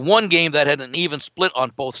 There was 1 game that had an even split on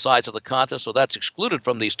both sides of the contest, so that's excluded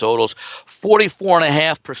from these totals.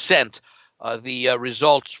 44.5% the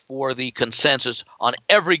results for the consensus on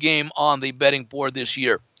every game on the betting board this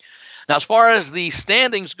year. Now, as far as the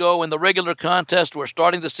standings go in the regular contest, we're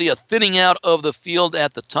starting to see a thinning out of the field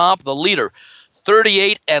at the top. The leader,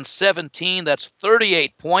 38-17. That's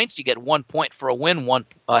 38 points. You get 1 point for a win,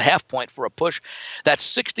 half point for a push.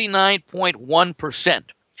 That's 69.1%.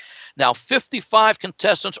 Now, 55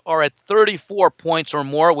 contestants are at 34 points or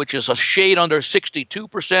more, which is a shade under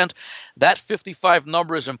 62%. That 55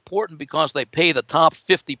 number is important because they pay the top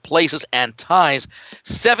 50 places and ties.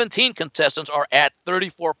 17 contestants are at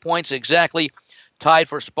 34 points exactly, tied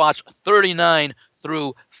for spots 39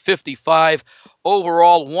 through 55.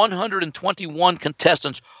 Overall, 121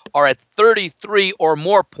 contestants are at 33 or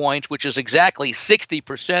more points, which is exactly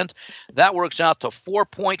 60%. That works out to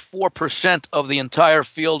 4.4% of the entire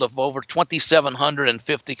field of over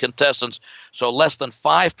 2,750 contestants. So less than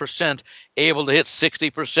 5% able to hit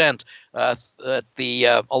 60% at the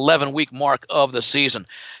 11-week mark of the season.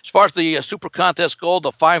 As far as the Super Contest Gold,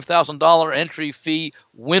 the $5,000 entry fee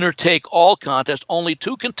winner-take-all contest, only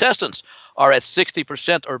 2 contestants are at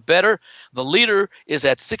 60% or better. The leader is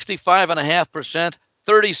at 65.5%,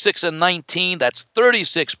 36-19. That's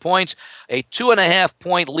 36 points, a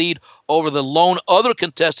 2.5-point lead over the lone other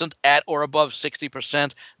contestant at or above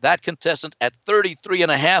 60%. That contestant at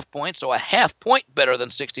 33.5 points, so a half point better than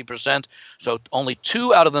 60%. So only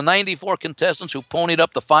 2 out of the 94 contestants who ponied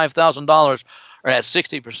up the $5,000 are at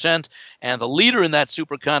 60%, and the leader in that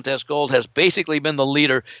Super Contest Gold has basically been the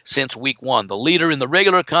leader since week 1. The leader in the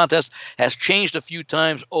regular contest has changed a few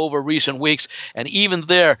times over recent weeks, and even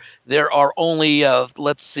there are only,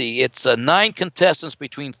 it's 9 contestants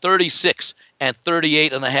between 36 and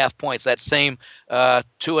 38.5 points, that same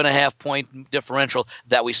 2.5-point differential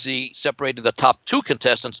that we see separating the top 2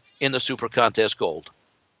 contestants in the Super Contest Gold.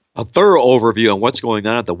 A thorough overview on what's going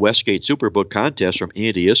on at the Westgate Superbook contest from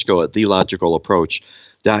Andy Iskoe at The Logical Approach.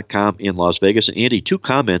 .com in Las Vegas. And Andy, 2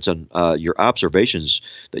 comments on your observations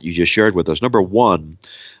that you just shared with us. Number one,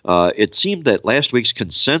 it seemed that last week's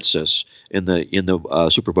consensus in the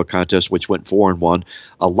Superbook contest, which went 4-1,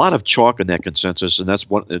 a lot of chalk in that consensus, and that's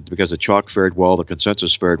one because the chalk fared well, the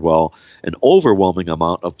consensus fared well. An overwhelming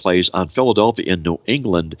amount of plays on Philadelphia and New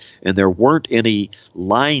England, and there weren't any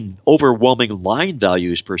overwhelming line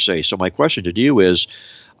values per se. So my question to you is,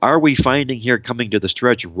 are we finding here, coming to the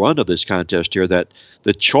stretch run of this contest here, that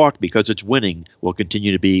the chalk, because it's winning, will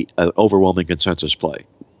continue to be an overwhelming consensus play?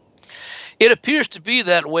 It appears to be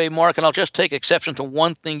that way, Mark, and I'll just take exception to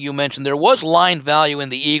one thing you mentioned. There was line value in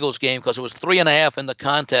the Eagles game because it was 3.5 in the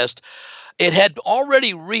contest. It had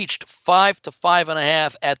already reached 5 to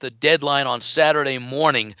 5.5 at the deadline on Saturday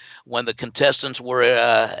morning when the contestants were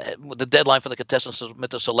the deadline for the contestants to submit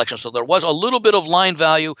the selection. So there was a little bit of line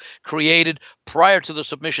value created prior to the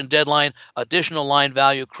submission deadline, additional line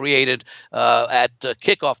value created at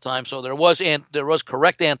kickoff time. So there was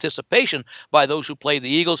correct anticipation by those who played the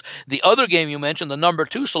Eagles. The other game you mentioned, the number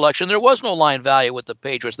 2 selection, there was no line value with the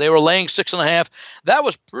Patriots. They were laying 6.5. That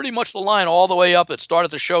was pretty much the line all the way up. It started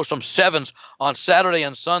to show some 7s on Saturday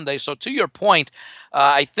and Sunday. So to your point,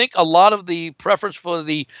 I think a lot of the preference for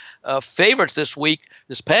the favorites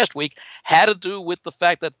this past week, had to do with the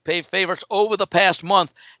fact that favorites over the past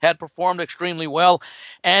month had performed extremely well.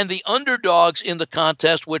 And the underdogs in the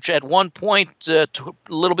contest, which at one point, a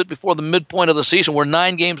little bit before the midpoint of the season, were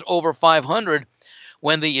 9 games over 500.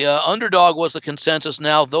 When the underdog was the consensus,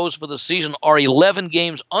 now those for the season are 11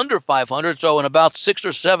 games under 500. So in about 6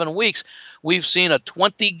 or 7 weeks, we've seen a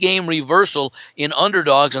 20-game reversal in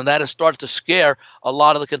underdogs, and that has started to scare a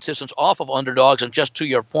lot of the contestants off of underdogs. And just to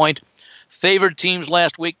your point, favored teams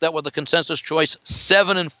last week that were the consensus choice,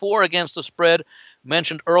 7-4 against the spread.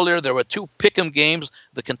 Mentioned earlier, there were 2 pick'em games.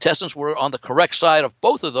 The contestants were on the correct side of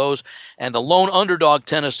both of those, and the lone underdog,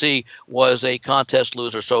 Tennessee, was a contest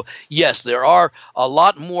loser. So, yes, there are a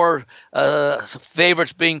lot more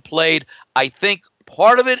favorites being played. I think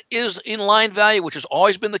part of it is in line value, which has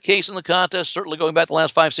always been the case in the contest, certainly going back the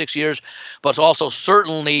last 5-6 years, but also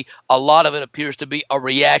certainly a lot of it appears to be a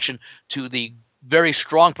reaction to the very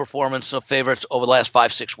strong performance of favorites over the last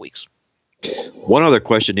 5-6 weeks. One other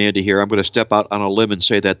question, Andy, here. I'm going to step out on a limb and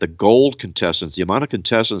say that the gold contestants, the amount of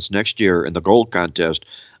contestants next year in the gold contest,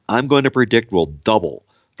 I'm going to predict will double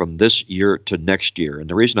from this year to next year. And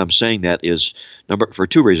the reason I'm saying that is for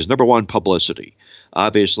 2 reasons. Number one, publicity.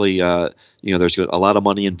 Obviously, there's a lot of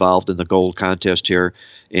money involved in the gold contest here,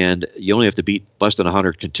 and you only have to beat less than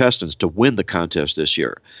 100 contestants to win the contest this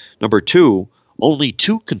year. Number 2, only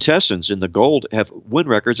 2 contestants in the gold have win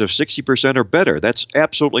records of 60% or better. That's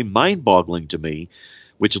absolutely mind-boggling to me,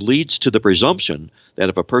 which leads to the presumption that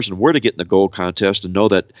if a person were to get in the gold contest and know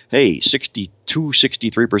that, hey,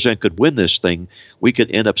 63% could win this thing, we could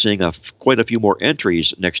end up seeing quite a few more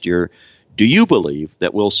entries next year. Do you believe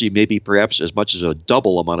that we'll see maybe perhaps as much as a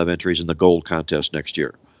double amount of entries in the gold contest next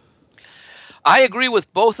year? I agree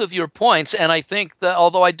with both of your points, and I think that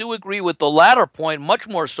although I do agree with the latter point much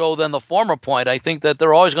more so than the former point, I think that there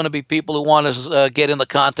are always going to be people who want to get in the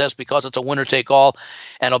contest because it's a winner-take-all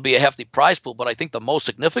and it'll be a hefty prize pool. But I think the most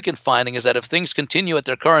significant finding is that if things continue at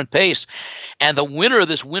their current pace and the winner of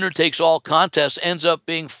this winner-takes-all contest ends up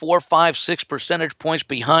being 4, 5, 6 percentage points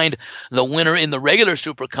behind the winner in the regular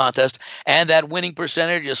Super Contest, and that winning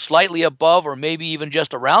percentage is slightly above or maybe even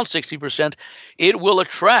just around 60%, it will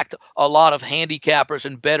attract a lot of handicappers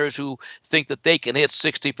and bettors who think that they can hit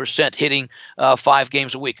 60% hitting 5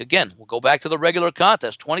 games a week. Again, we'll go back to the regular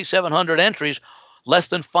contest, 2,700 entries. Less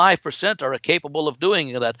than 5% are capable of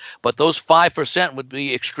doing that, but those 5% would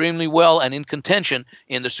be extremely well and in contention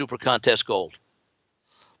in the Super Contest Gold.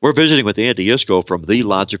 We're visiting with Andy Iskoe from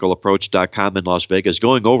TheLogicalApproach.com in Las Vegas,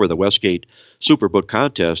 going over the Westgate Superbook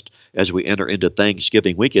contest as we enter into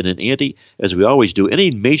Thanksgiving weekend. And Andy, as we always do, any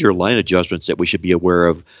major line adjustments that we should be aware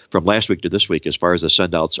of from last week to this week as far as the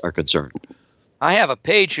sendouts are concerned? I have a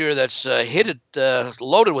page here that's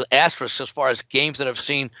loaded with asterisks as far as games that have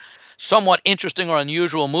seen somewhat interesting or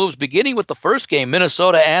unusual moves, beginning with the first game,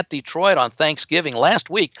 Minnesota at Detroit on Thanksgiving last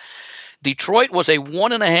week. Detroit was a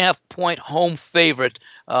 1.5-point home favorite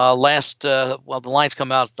the lines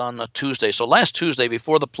come out on Tuesday. So last Tuesday,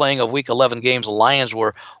 before the playing of Week 11 games, the Lions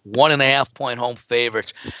were 1.5-point home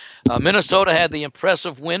favorites. Minnesota had the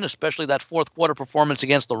impressive win, especially that fourth quarter performance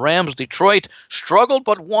against the Rams. Detroit struggled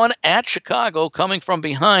but won at Chicago, coming from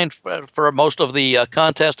behind for most of the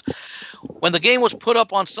contest. When the game was put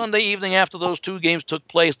up on Sunday evening after those 2 games took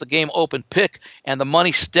place, the game opened pick, and the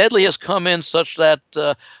money steadily has come in such that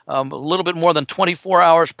little bit more than 24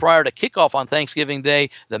 hours prior to kickoff on Thanksgiving Day,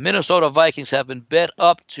 the Minnesota Vikings have been bet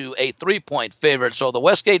up to a 3-point favorite. So the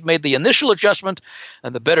Westgate made the initial adjustment,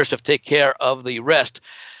 and the bettors have taken care of the rest.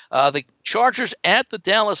 The Chargers at the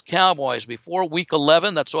Dallas Cowboys before Week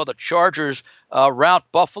 11. That saw the Chargers rout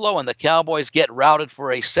Buffalo, and the Cowboys get routed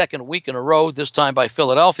for a second week in a row, this time by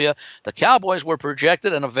Philadelphia. The Cowboys were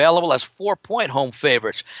projected and available as 4-point home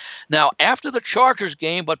favorites. Now, after the Chargers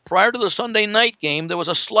game, but prior to the Sunday night game, there was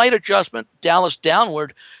a slight adjustment, Dallas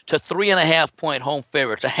downward to 3.5-point home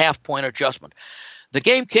favorites, a half-point adjustment. The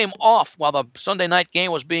game came off while the Sunday night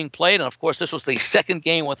game was being played, and of course, this was the second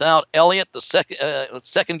game without Elliott, the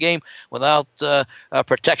second game without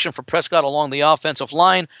protection for Prescott along the offensive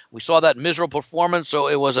line. We saw that miserable performance, so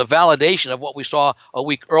it was a validation of what we saw a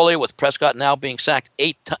week earlier with Prescott now being sacked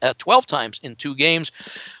 12 times in 2 games.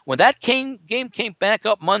 When that game came back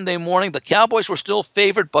up Monday morning, the Cowboys were still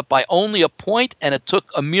favored, but by only a point, and it took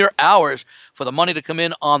a mere hours for the money to come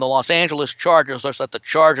in on the Los Angeles Chargers, such that the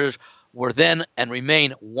Chargers were then and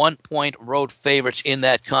remain 1-point road favorites in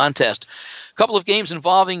that contest. A couple of games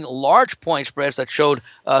involving large point spreads that showed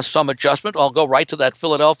some adjustment. I'll go right to that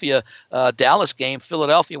Philadelphia-Dallas game.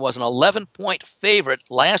 Philadelphia was an 11-point favorite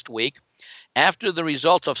last week. After the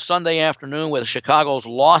results of Sunday afternoon where Chicago's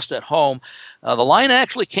lost at home, the line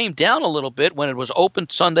actually came down a little bit. When it was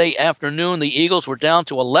opened Sunday afternoon, the Eagles were down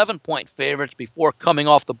to 11-point favorites before coming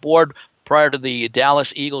off the board prior to the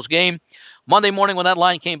Dallas-Eagles game. Monday morning, when that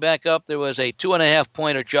line came back up, there was a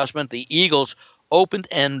 2.5-point adjustment. The Eagles opened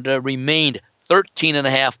and remained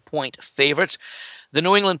 13.5-point favorites. The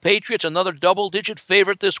New England Patriots, another double-digit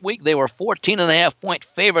favorite this week. They were 14.5-point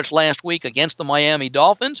favorites last week against the Miami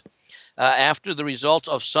Dolphins. After the results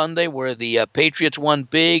of Sunday, where the Patriots won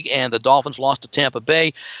big and the Dolphins lost to Tampa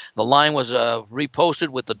Bay, the line was reposted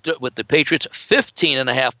with the Patriots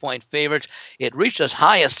 15.5-point favorites. It reached as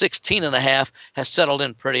high as 16.5, has settled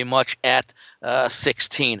in pretty much at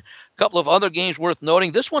 16. A couple of other games worth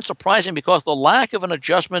noting. This one's surprising because the lack of an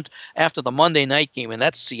adjustment after the Monday night game, and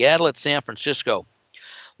that's Seattle at San Francisco.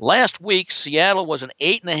 Last week, Seattle was an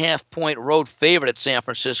 8.5-point road favorite at San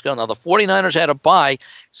Francisco. Now, the 49ers had a bye.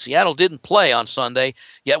 Seattle didn't play on Sunday.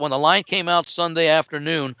 Yet when the line came out Sunday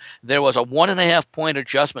afternoon, there was a 1.5-point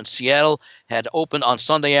adjustment. Seattle had opened on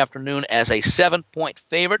Sunday afternoon as a 7-point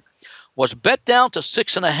favorite, was bet down to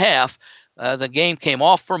 6.5. The game came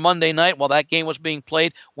off for Monday night while that game was being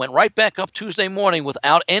played, went right back up Tuesday morning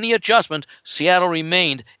without any adjustment. Seattle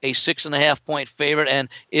remained a 6.5-point favorite and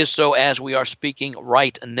is so as we are speaking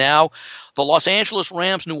right now. The Los Angeles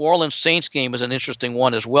Rams-New Orleans Saints game is an interesting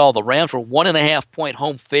one as well. The Rams were 1.5-point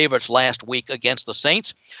home favorites last week against the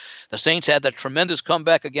Saints. The Saints had that tremendous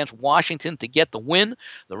comeback against Washington to get the win.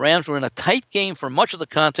 The Rams were in a tight game for much of the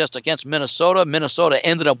contest against Minnesota. Minnesota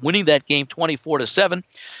ended up winning that game 24-7.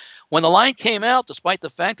 When the line came out, despite the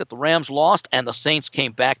fact that the Rams lost and the Saints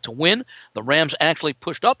came back to win, the Rams actually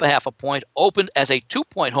pushed up a 0.5 point, opened as a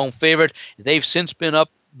 2-point home favorite. They've since been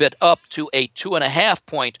bet up to a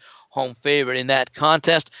 2.5-point home favorite in that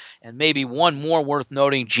contest. And maybe one more worth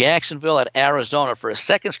noting, Jacksonville at Arizona. For a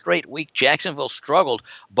second straight week, Jacksonville struggled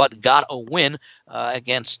but got a win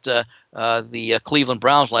against the Cleveland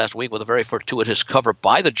Browns last week with a very fortuitous cover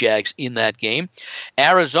by the Jags in that game.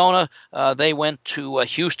 Arizona, they went to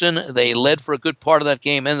Houston. They led for a good part of that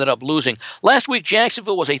game, ended up losing. Last week,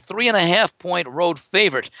 Jacksonville was a 3.5-point road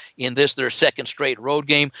favorite in this, their second straight road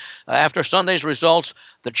game. After Sunday's results,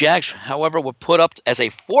 the Jags, however, were put up as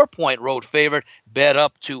a 4-point road favorite, bet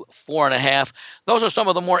up to 4.5. Those are some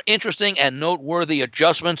of the more interesting and noteworthy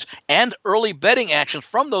adjustments and early betting actions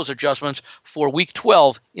from those adjustments for Week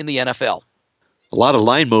 12 in the NFL. A lot of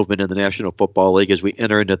line movement in the National Football League as we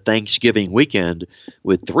enter into Thanksgiving weekend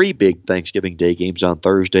with 3 big Thanksgiving Day games on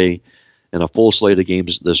Thursday and a full slate of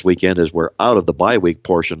games this weekend as we're out of the bye week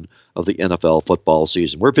portion of the NFL football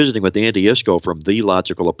season. We're visiting with Andy Iskoe from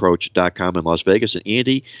TheLogicalApproach.com in Las Vegas. And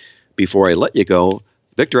Andy, before I let you go,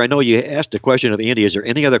 Victor, I know you asked a question of Andy. Is there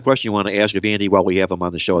any other question you want to ask of Andy while we have him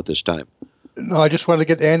on the show at this time? No, I just wanted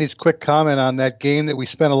to get Andy's quick comment on that game that we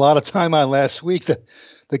spent a lot of time on last week,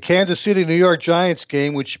 the Kansas City New York Giants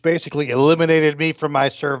game, which basically eliminated me from my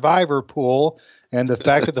survivor pool, and the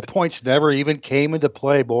fact that the points never even came into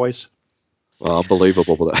play, boys. Well,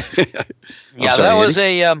 unbelievable. Yeah, sorry, that was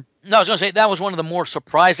Andy? No, I was going to say that was one of the more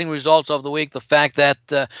surprising results of the week. The fact that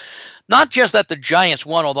not just that the Giants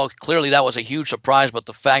won, although clearly that was a huge surprise, but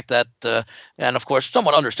the fact that, and of course,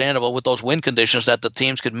 somewhat understandable with those win conditions, that the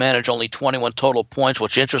teams could manage only 21 total points.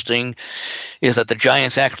 What's interesting is that the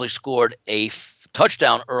Giants actually scored a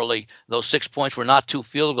touchdown early. Those 6 points were not 2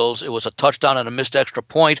 field goals. It was a touchdown and a missed extra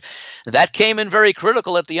point. That came in very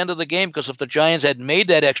critical at the end of the game, because if the Giants had made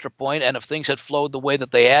that extra point and if things had flowed the way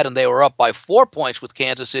that they had and they were up by 4 points with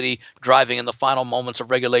Kansas City driving in the final moments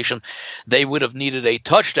of regulation, they would have needed a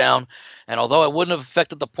touchdown. And although it wouldn't have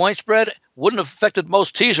affected the point spread, wouldn't have affected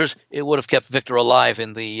most teasers, it would have kept Victor alive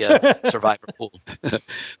in the survivor pool.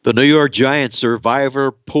 The New York Giants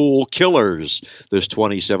survivor pool killers this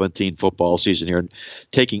 2017 football season here,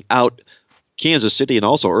 taking out Kansas City, and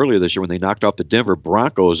also earlier this year when they knocked off the Denver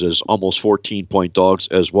Broncos as almost 14-point dogs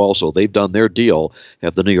as well. So they've done their deal,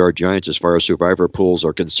 have the New York Giants, as far as survivor pools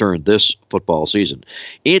are concerned this football season.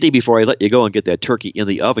 Andy, before I let you go and get that turkey in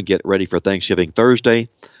the oven, get ready for Thanksgiving Thursday,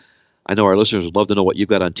 I know our listeners would love to know what you've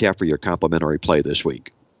got on tap for your complimentary play this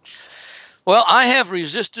week. Well, I have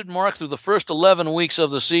resisted, Mark, through the first 11 weeks of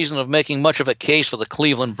the season of making much of a case for the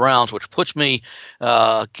Cleveland Browns, which puts me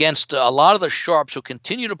against a lot of the sharps who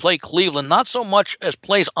continue to play Cleveland, not so much as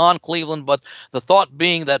plays on Cleveland, but the thought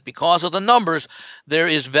being that because of the numbers, there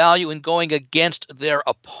is value in going against their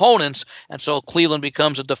opponents, and so Cleveland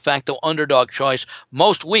becomes a de facto underdog choice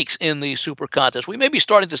most weeks in the Super Contest. We may be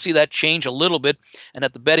starting to see that change a little bit, and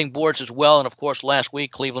at the betting boards as well, and of course last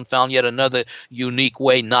week Cleveland found yet another unique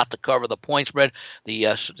way not to cover the point spread. The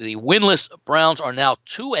winless Browns are now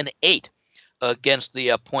 2-8 against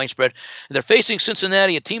the point spread. They're facing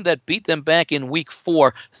Cincinnati, a team that beat them back in Week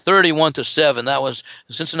 4, 31-7. That was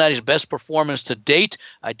Cincinnati's best performance to date.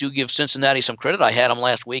 I do give Cincinnati some credit. I had them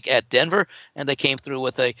last week at Denver, and they came through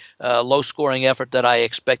with a low-scoring effort that I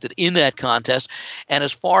expected in that contest. And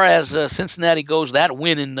as far as Cincinnati goes, that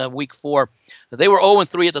win in Week 4, they were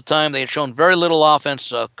 0-3 at the time. They had shown very little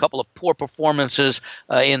offense, a couple of poor performances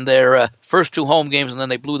in their first 2 home games, and then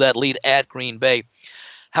they blew that lead at Green Bay.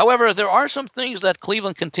 However, there are some things that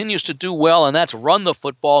Cleveland continues to do well, and that's run the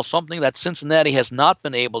football, something that Cincinnati has not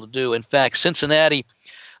been able to do. In fact, Cincinnati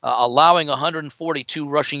allowing 142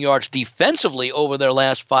 rushing yards defensively over their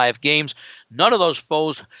last 5 games. None of those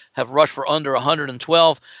foes have rushed for under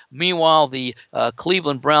 112. Meanwhile, the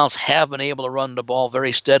Cleveland Browns have been able to run the ball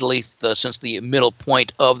very steadily since the middle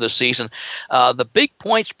point of the season. The big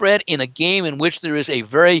point spread in a game in which there is a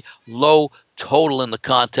very low total in the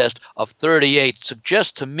contest of 38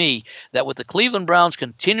 suggests to me that with the Cleveland Browns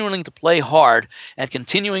continuing to play hard and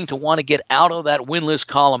continuing to want to get out of that winless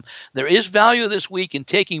column, there is value this week in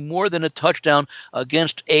taking more than a touchdown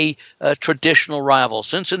against a traditional rival.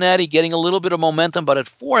 Cincinnati getting a little bit of momentum, but at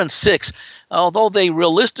 4-6, although they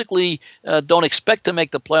realistically don't expect to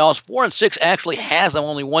make the playoffs, 4-6 actually has them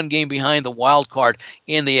only 1 game behind the wild card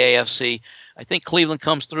in the AFC. I think Cleveland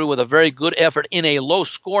comes through with a very good effort in a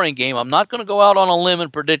low-scoring game. I'm not going to go out on a limb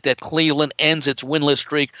and predict that Cleveland ends its winless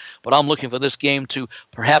streak, but I'm looking for this game to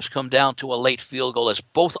perhaps come down to a late field goal, as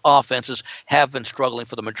both offenses have been struggling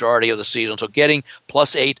for the majority of the season. So getting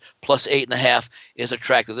 +8, +8.5 is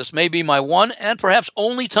attractive. This may be my one and perhaps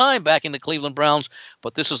only time backing the Cleveland Browns,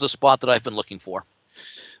 but this is the spot that I've been looking for.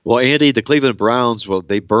 Well, Andy, the Cleveland Browns, well,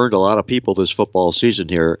 they burned a lot of people this football season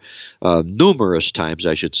here, numerous times,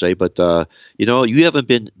 I should say. But, you haven't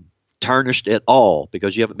been tarnished at all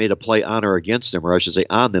because you haven't made a play on or against them, or I should say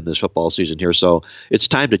on them this football season here. So it's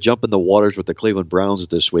time to jump in the waters with the Cleveland Browns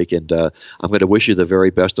this week. And I'm going to wish you the very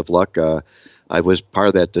best of luck. I was part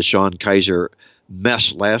of that Deshaun Kaiser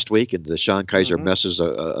mess last week, and Deshaun Kaiser messes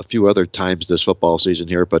a few other times this football season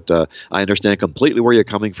here, but I understand completely where you're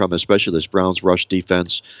coming from, especially this Browns rush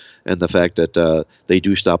defense and the fact that they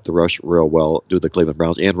do stop the rush real well, do the Cleveland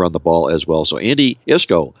Browns, and run the ball as well. So Andy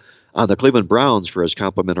Iskoe on the Cleveland Browns for his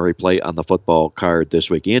complimentary play on the football card this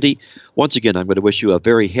week. Andy, once again, I'm going to wish you a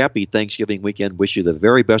very happy Thanksgiving weekend, wish you the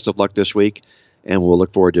very best of luck this week, and we'll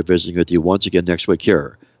look forward to visiting with you once again next week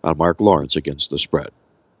here on Mark Lawrence Against the Spread.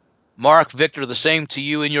 Mark, Victor, the same to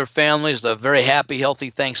you and your families. A very happy, healthy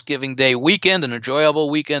Thanksgiving Day weekend, an enjoyable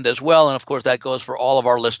weekend as well. And, of course, that goes for all of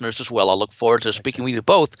our listeners as well. I look forward to speaking with you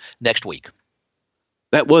both next week.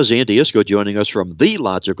 That was Andy Iskoe joining us from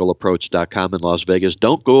TheLogicalApproach.com in Las Vegas.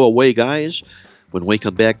 Don't go away, guys. When we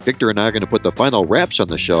come back, Victor and I are going to put the final wraps on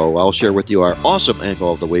the show. I'll share with you our awesome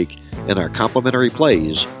angle of the week and our complimentary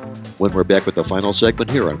plays when we're back with the final segment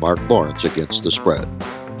here on Mark Lawrence Against the Spread.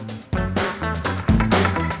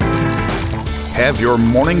 Have your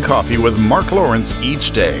morning coffee with Mark Lawrence each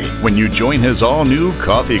day when you join his all-new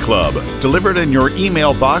Coffee Club. Delivered in your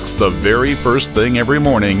email box the very first thing every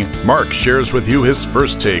morning, Mark shares with you his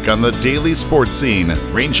first take on the daily sports scene,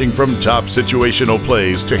 ranging from top situational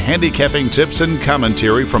plays to handicapping tips and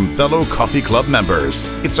commentary from fellow Coffee Club members.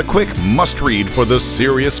 It's a quick must-read for the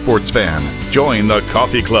serious sports fan. Join the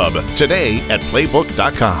Coffee Club today at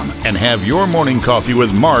playbook.com and have your morning coffee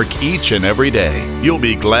with Mark each and every day. You'll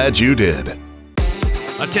be glad you did.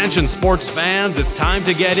 Attention sports fans, it's time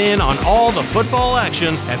to get in on all the football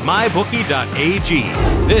action at mybookie.ag.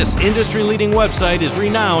 This industry-leading website is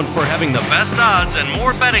renowned for having the best odds and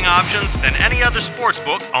more betting options than any other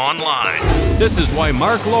sportsbook online. This is why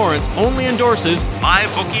Mark Lawrence only endorses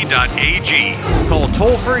mybookie.ag. Call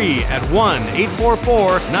toll-free at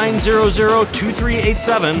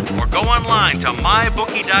 1-844-900-2387 or go online to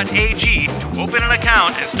mybookie.ag to open an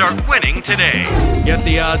account and start winning today. Get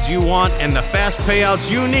the odds you want and the fast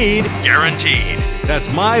payouts you need, guaranteed. That's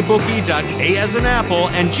mybookie.a as in apple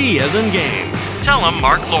and G as in games. Tell them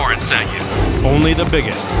Mark Lawrence sent you. Only the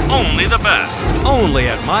biggest, only the best, only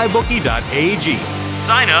at mybookie.ag.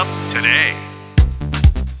 Sign up today.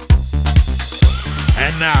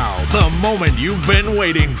 And now, the moment you've been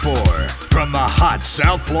waiting for. From the hot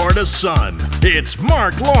South Florida sun, it's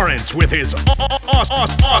Mark Lawrence with his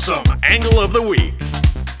awesome angle of the week.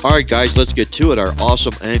 All right, guys, let's get to it. Our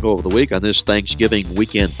awesome angle of the week on this Thanksgiving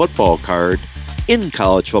weekend football card in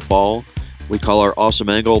college football. We call our awesome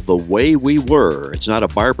angle The Way We Were. It's not a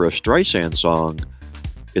Barbara Streisand song.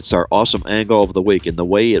 It's our awesome angle of the week. And the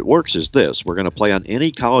way it works is this. We're going to play on any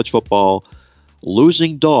college football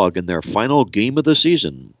losing dog in their final game of the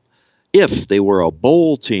season. If they were a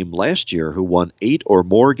bowl team last year who won 8 or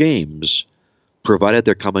more games, provided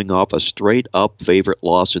they're coming off a straight-up favorite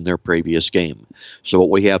loss in their previous game. So what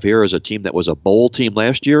we have here is a team that was a bowl team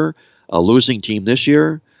last year, a losing team this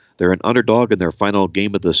year. They're an underdog in their final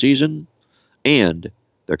game of the season, and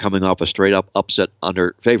they're coming off a straight-up upset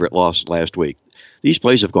under favorite loss last week. These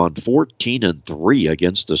plays have gone 14-3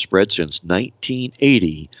 against the spread since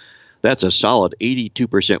 1980. That's a solid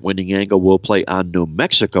 82% winning angle. We'll play on New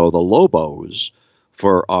Mexico, the Lobos,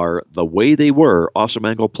 for our The Way They Were awesome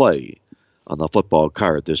angle play on the football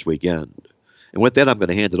card this weekend. And with that, I'm going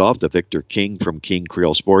to hand it off to Victor King from King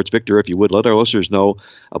Creole Sports. Victor, if you would, let our listeners know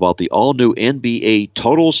about the all-new NBA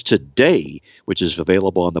Totals Today, which is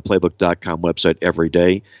available on the Playbook.com website every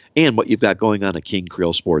day, and what you've got going on at King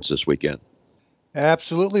Creole Sports this weekend.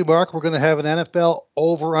 Absolutely, Mark. We're going to have an NFL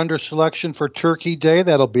over-under selection for Turkey Day.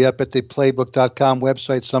 That'll be up at the Playbook.com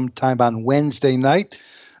website sometime on Wednesday night.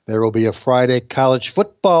 There will be a Friday college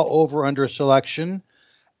football over-under selection.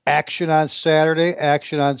 Action on Saturday,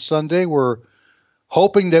 action on Sunday. We're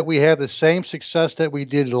hoping that we have the same success that we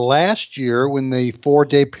did last year when the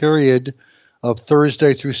 4-day period of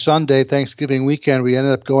Thursday through Sunday, Thanksgiving weekend, we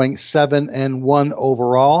ended up going 7-1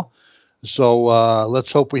 overall. So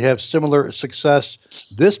let's hope we have similar success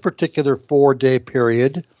this particular 4-day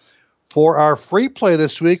period. For our free play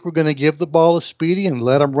this week, we're going to give the ball to Speedy and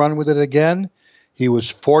let him run with it again. He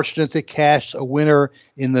was fortunate to cash a winner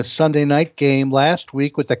in the Sunday night game last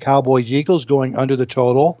week with the Cowboys-Eagles going under the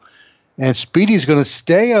total. And Speedy's going to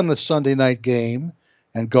stay on the Sunday night game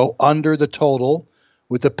and go under the total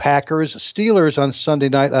with the Packers-Steelers on Sunday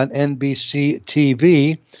night on NBC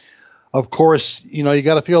TV. Of course, you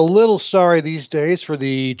got to feel a little sorry these days for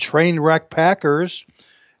the train wreck Packers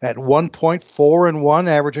at 1.4-1,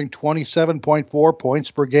 averaging 27.4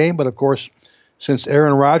 points per game. But of course, since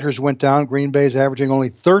Aaron Rodgers went down, Green Bay's averaging only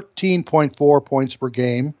 13.4 points per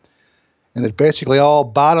game. And it basically all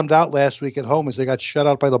bottomed out last week at home as they got shut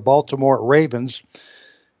out by the Baltimore Ravens.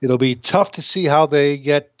 It'll be tough to see how they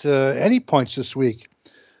get any points this week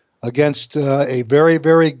against a very,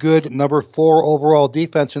 very good number 4 overall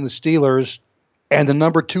defense in the Steelers and the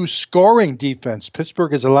number 2 scoring defense.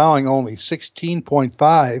 Pittsburgh is allowing only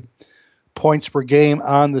 16.5 points per game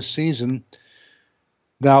on the season.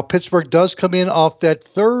 Now, Pittsburgh does come in off that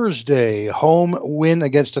Thursday home win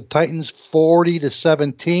against the Titans,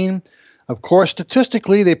 40-17. Of course,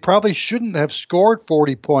 statistically, they probably shouldn't have scored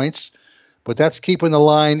 40 points, but that's keeping the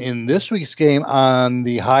line in this week's game on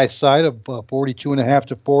the high side of 42.5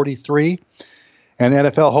 to 43. And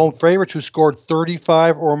NFL home favorites who scored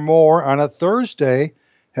 35 or more on a Thursday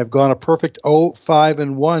have gone a perfect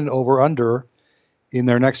 0-5-1 over-under in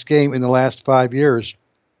their next game in the last 5 years.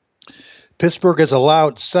 Pittsburgh has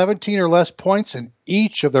allowed 17 or less points in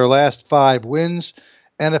each of their last 5 wins.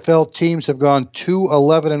 NFL teams have gone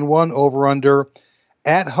 2-11-1 over-under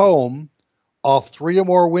at home off 3 or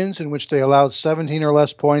more wins in which they allowed 17 or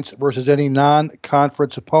less points versus any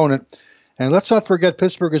non-conference opponent. And let's not forget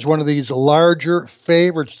Pittsburgh is one of these larger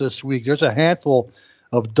favorites this week. There's a handful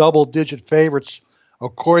of double-digit favorites.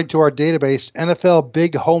 According to our database, NFL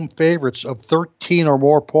big home favorites of 13 or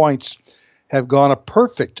more points have gone a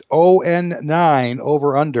perfect 0-9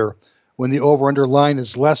 over-under when the over-under line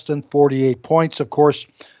is less than 48 points. Of course,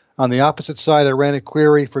 on the opposite side, I ran a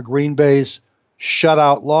query for Green Bay's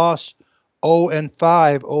shutout loss,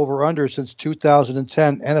 0-5 over-under since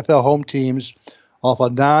 2010 NFL home teams off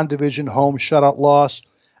a non-division home shutout loss.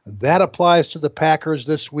 That applies to the Packers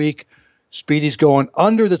this week. Speedy's going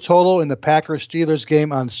under the total in the Packers-Steelers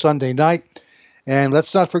game on Sunday night. And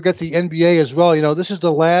let's not forget the NBA as well. You know, this is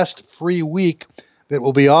the last free week that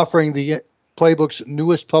we'll be offering the Playbook's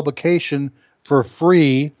newest publication for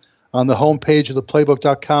free on the homepage of the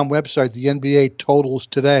Playbook.com website, the NBA Totals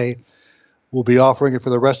Today. We'll be offering it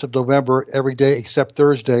for the rest of November every day except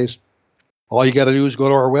Thursdays. All you got to do is go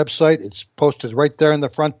to our website. It's posted right there on the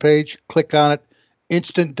front page. Click on it.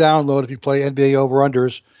 Instant download if you play NBA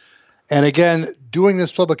over-unders. And again, doing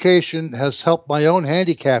this publication has helped my own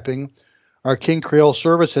handicapping. Our King Creole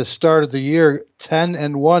service has started the year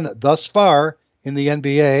 10-1 thus far in the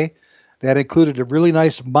NBA. That included a really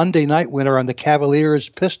nice Monday night winner on the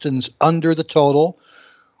Cavaliers-Pistons under the total.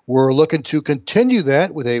 We're looking to continue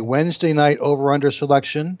that with a Wednesday night over-under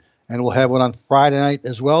selection, and we'll have one on Friday night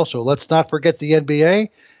as well. So let's not forget the NBA,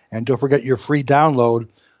 and don't forget your free download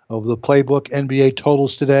of the Playbook NBA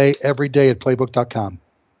Totals Today every day at Playbook.com.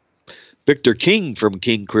 Victor King from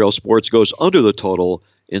King Creole Sports goes under the total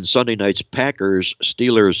in Sunday night's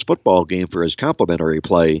Packers-Steelers football game for his complimentary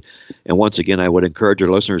play. And once again, I would encourage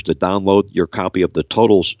your listeners to download your copy of the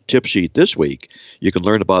Totals tip sheet this week. You can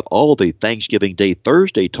learn about all the Thanksgiving Day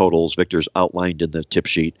Thursday totals Victor's outlined in the tip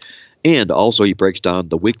sheet. And also he breaks down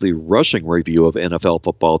the weekly rushing review of NFL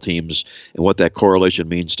football teams and what that correlation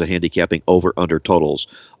means to handicapping over-under totals.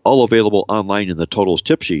 All available online in the Totals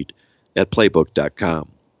tip sheet at Playbook.com.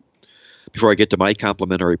 Before I get to my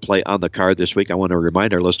complimentary play on the card this week, I want to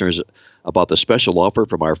remind our listeners about the special offer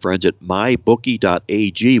from our friends at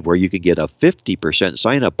MyBookie.ag, where you can get a 50%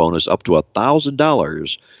 sign-up bonus up to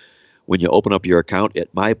 $1,000 when you open up your account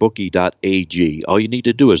at MyBookie.ag. All you need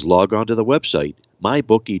to do is log on to the website,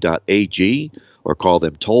 MyBookie.ag, or call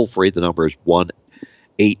them toll-free. The number is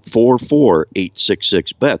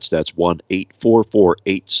 1-844-866-BETS. That's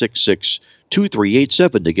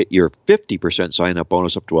 1-844-866-2387 to get your 50% sign-up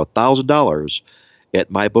bonus up to $1,000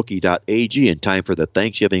 at mybookie.ag in time for the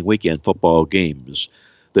Thanksgiving weekend football games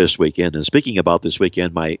this weekend. And speaking about this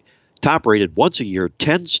weekend, my top-rated once-a-year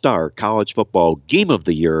 10-star college football game of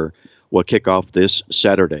the year will kick off this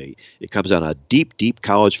Saturday. It comes on a deep, deep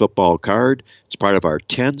college football card. It's part of our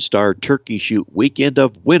 10-star Turkey Shoot Weekend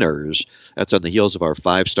of Winners. That's on the heels of our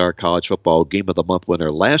 5-star college football game of the month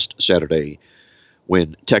winner last Saturday,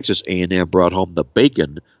 when Texas A&M brought home the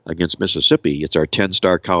bacon against Mississippi. It's our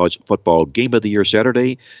 10-star college football game of the year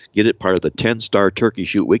Saturday. Get it part of the 10-star Turkey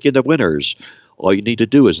Shoot Weekend of Winners. All you need to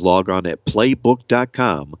do is log on at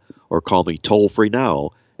playbook.com or call me toll-free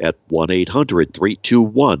now at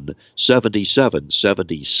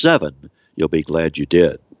 1-800-321-7777. You'll be glad you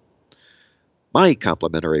did. My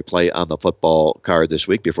complimentary play on the football card this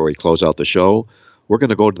week before we close out the show, we're going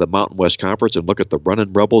to go to the Mountain West Conference and look at the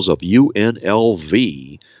Runnin' Rebels of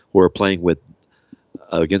UNLV, who are playing with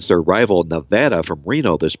against their rival Nevada from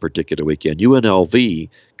Reno this particular weekend. UNLV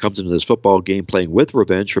comes into this football game playing with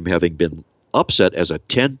revenge from having been upset as a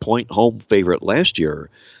 10-point home favorite last year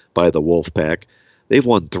by the Wolfpack. They've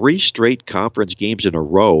won 3 straight conference games in a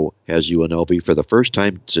row, has UNLV, for the first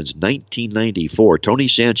time since 1994. Tony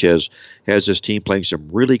Sanchez has this team playing some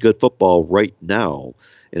really good football right now.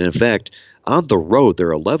 And in fact, on the road,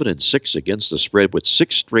 they're 11-6 against the spread with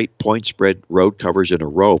 6 straight point spread road covers in a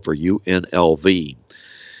row for UNLV.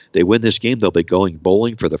 They win this game, they'll be going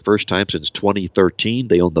bowling for the first time since 2013.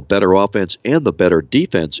 They own the better offense and the better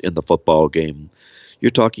defense in the football game. You're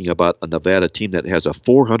talking about a Nevada team that has a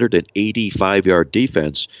 485-yard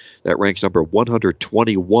defense that ranks number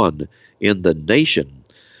 121 in the nation.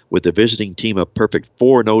 With the visiting team a perfect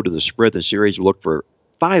 4-0 to the spread, the series will look for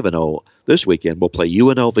 5-0 this weekend. We'll play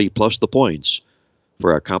UNLV plus the points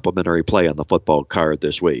for our complimentary play on the football card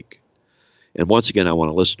this week. And once again, I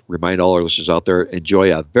want to remind all our listeners out there,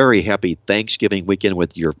 enjoy a very happy Thanksgiving weekend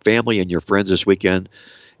with your family and your friends this weekend.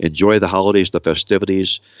 Enjoy the holidays, the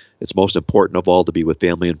festivities. It's most important of all to be with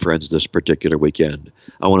family and friends this particular weekend.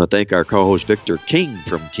 I want to thank our co-host Victor King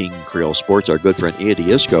from King Creole Sports, our good friend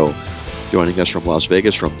Andy Isco, joining us from Las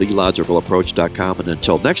Vegas from TheLogicalApproach.com. And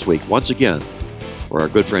until next week, once again, for our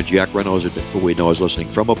good friend Jack Reynolds, who we know is listening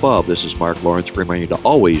from above, this is Mark Lawrence reminding you to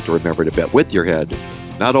always remember to bet with your head,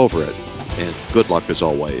 not over it. And good luck as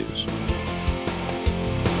always.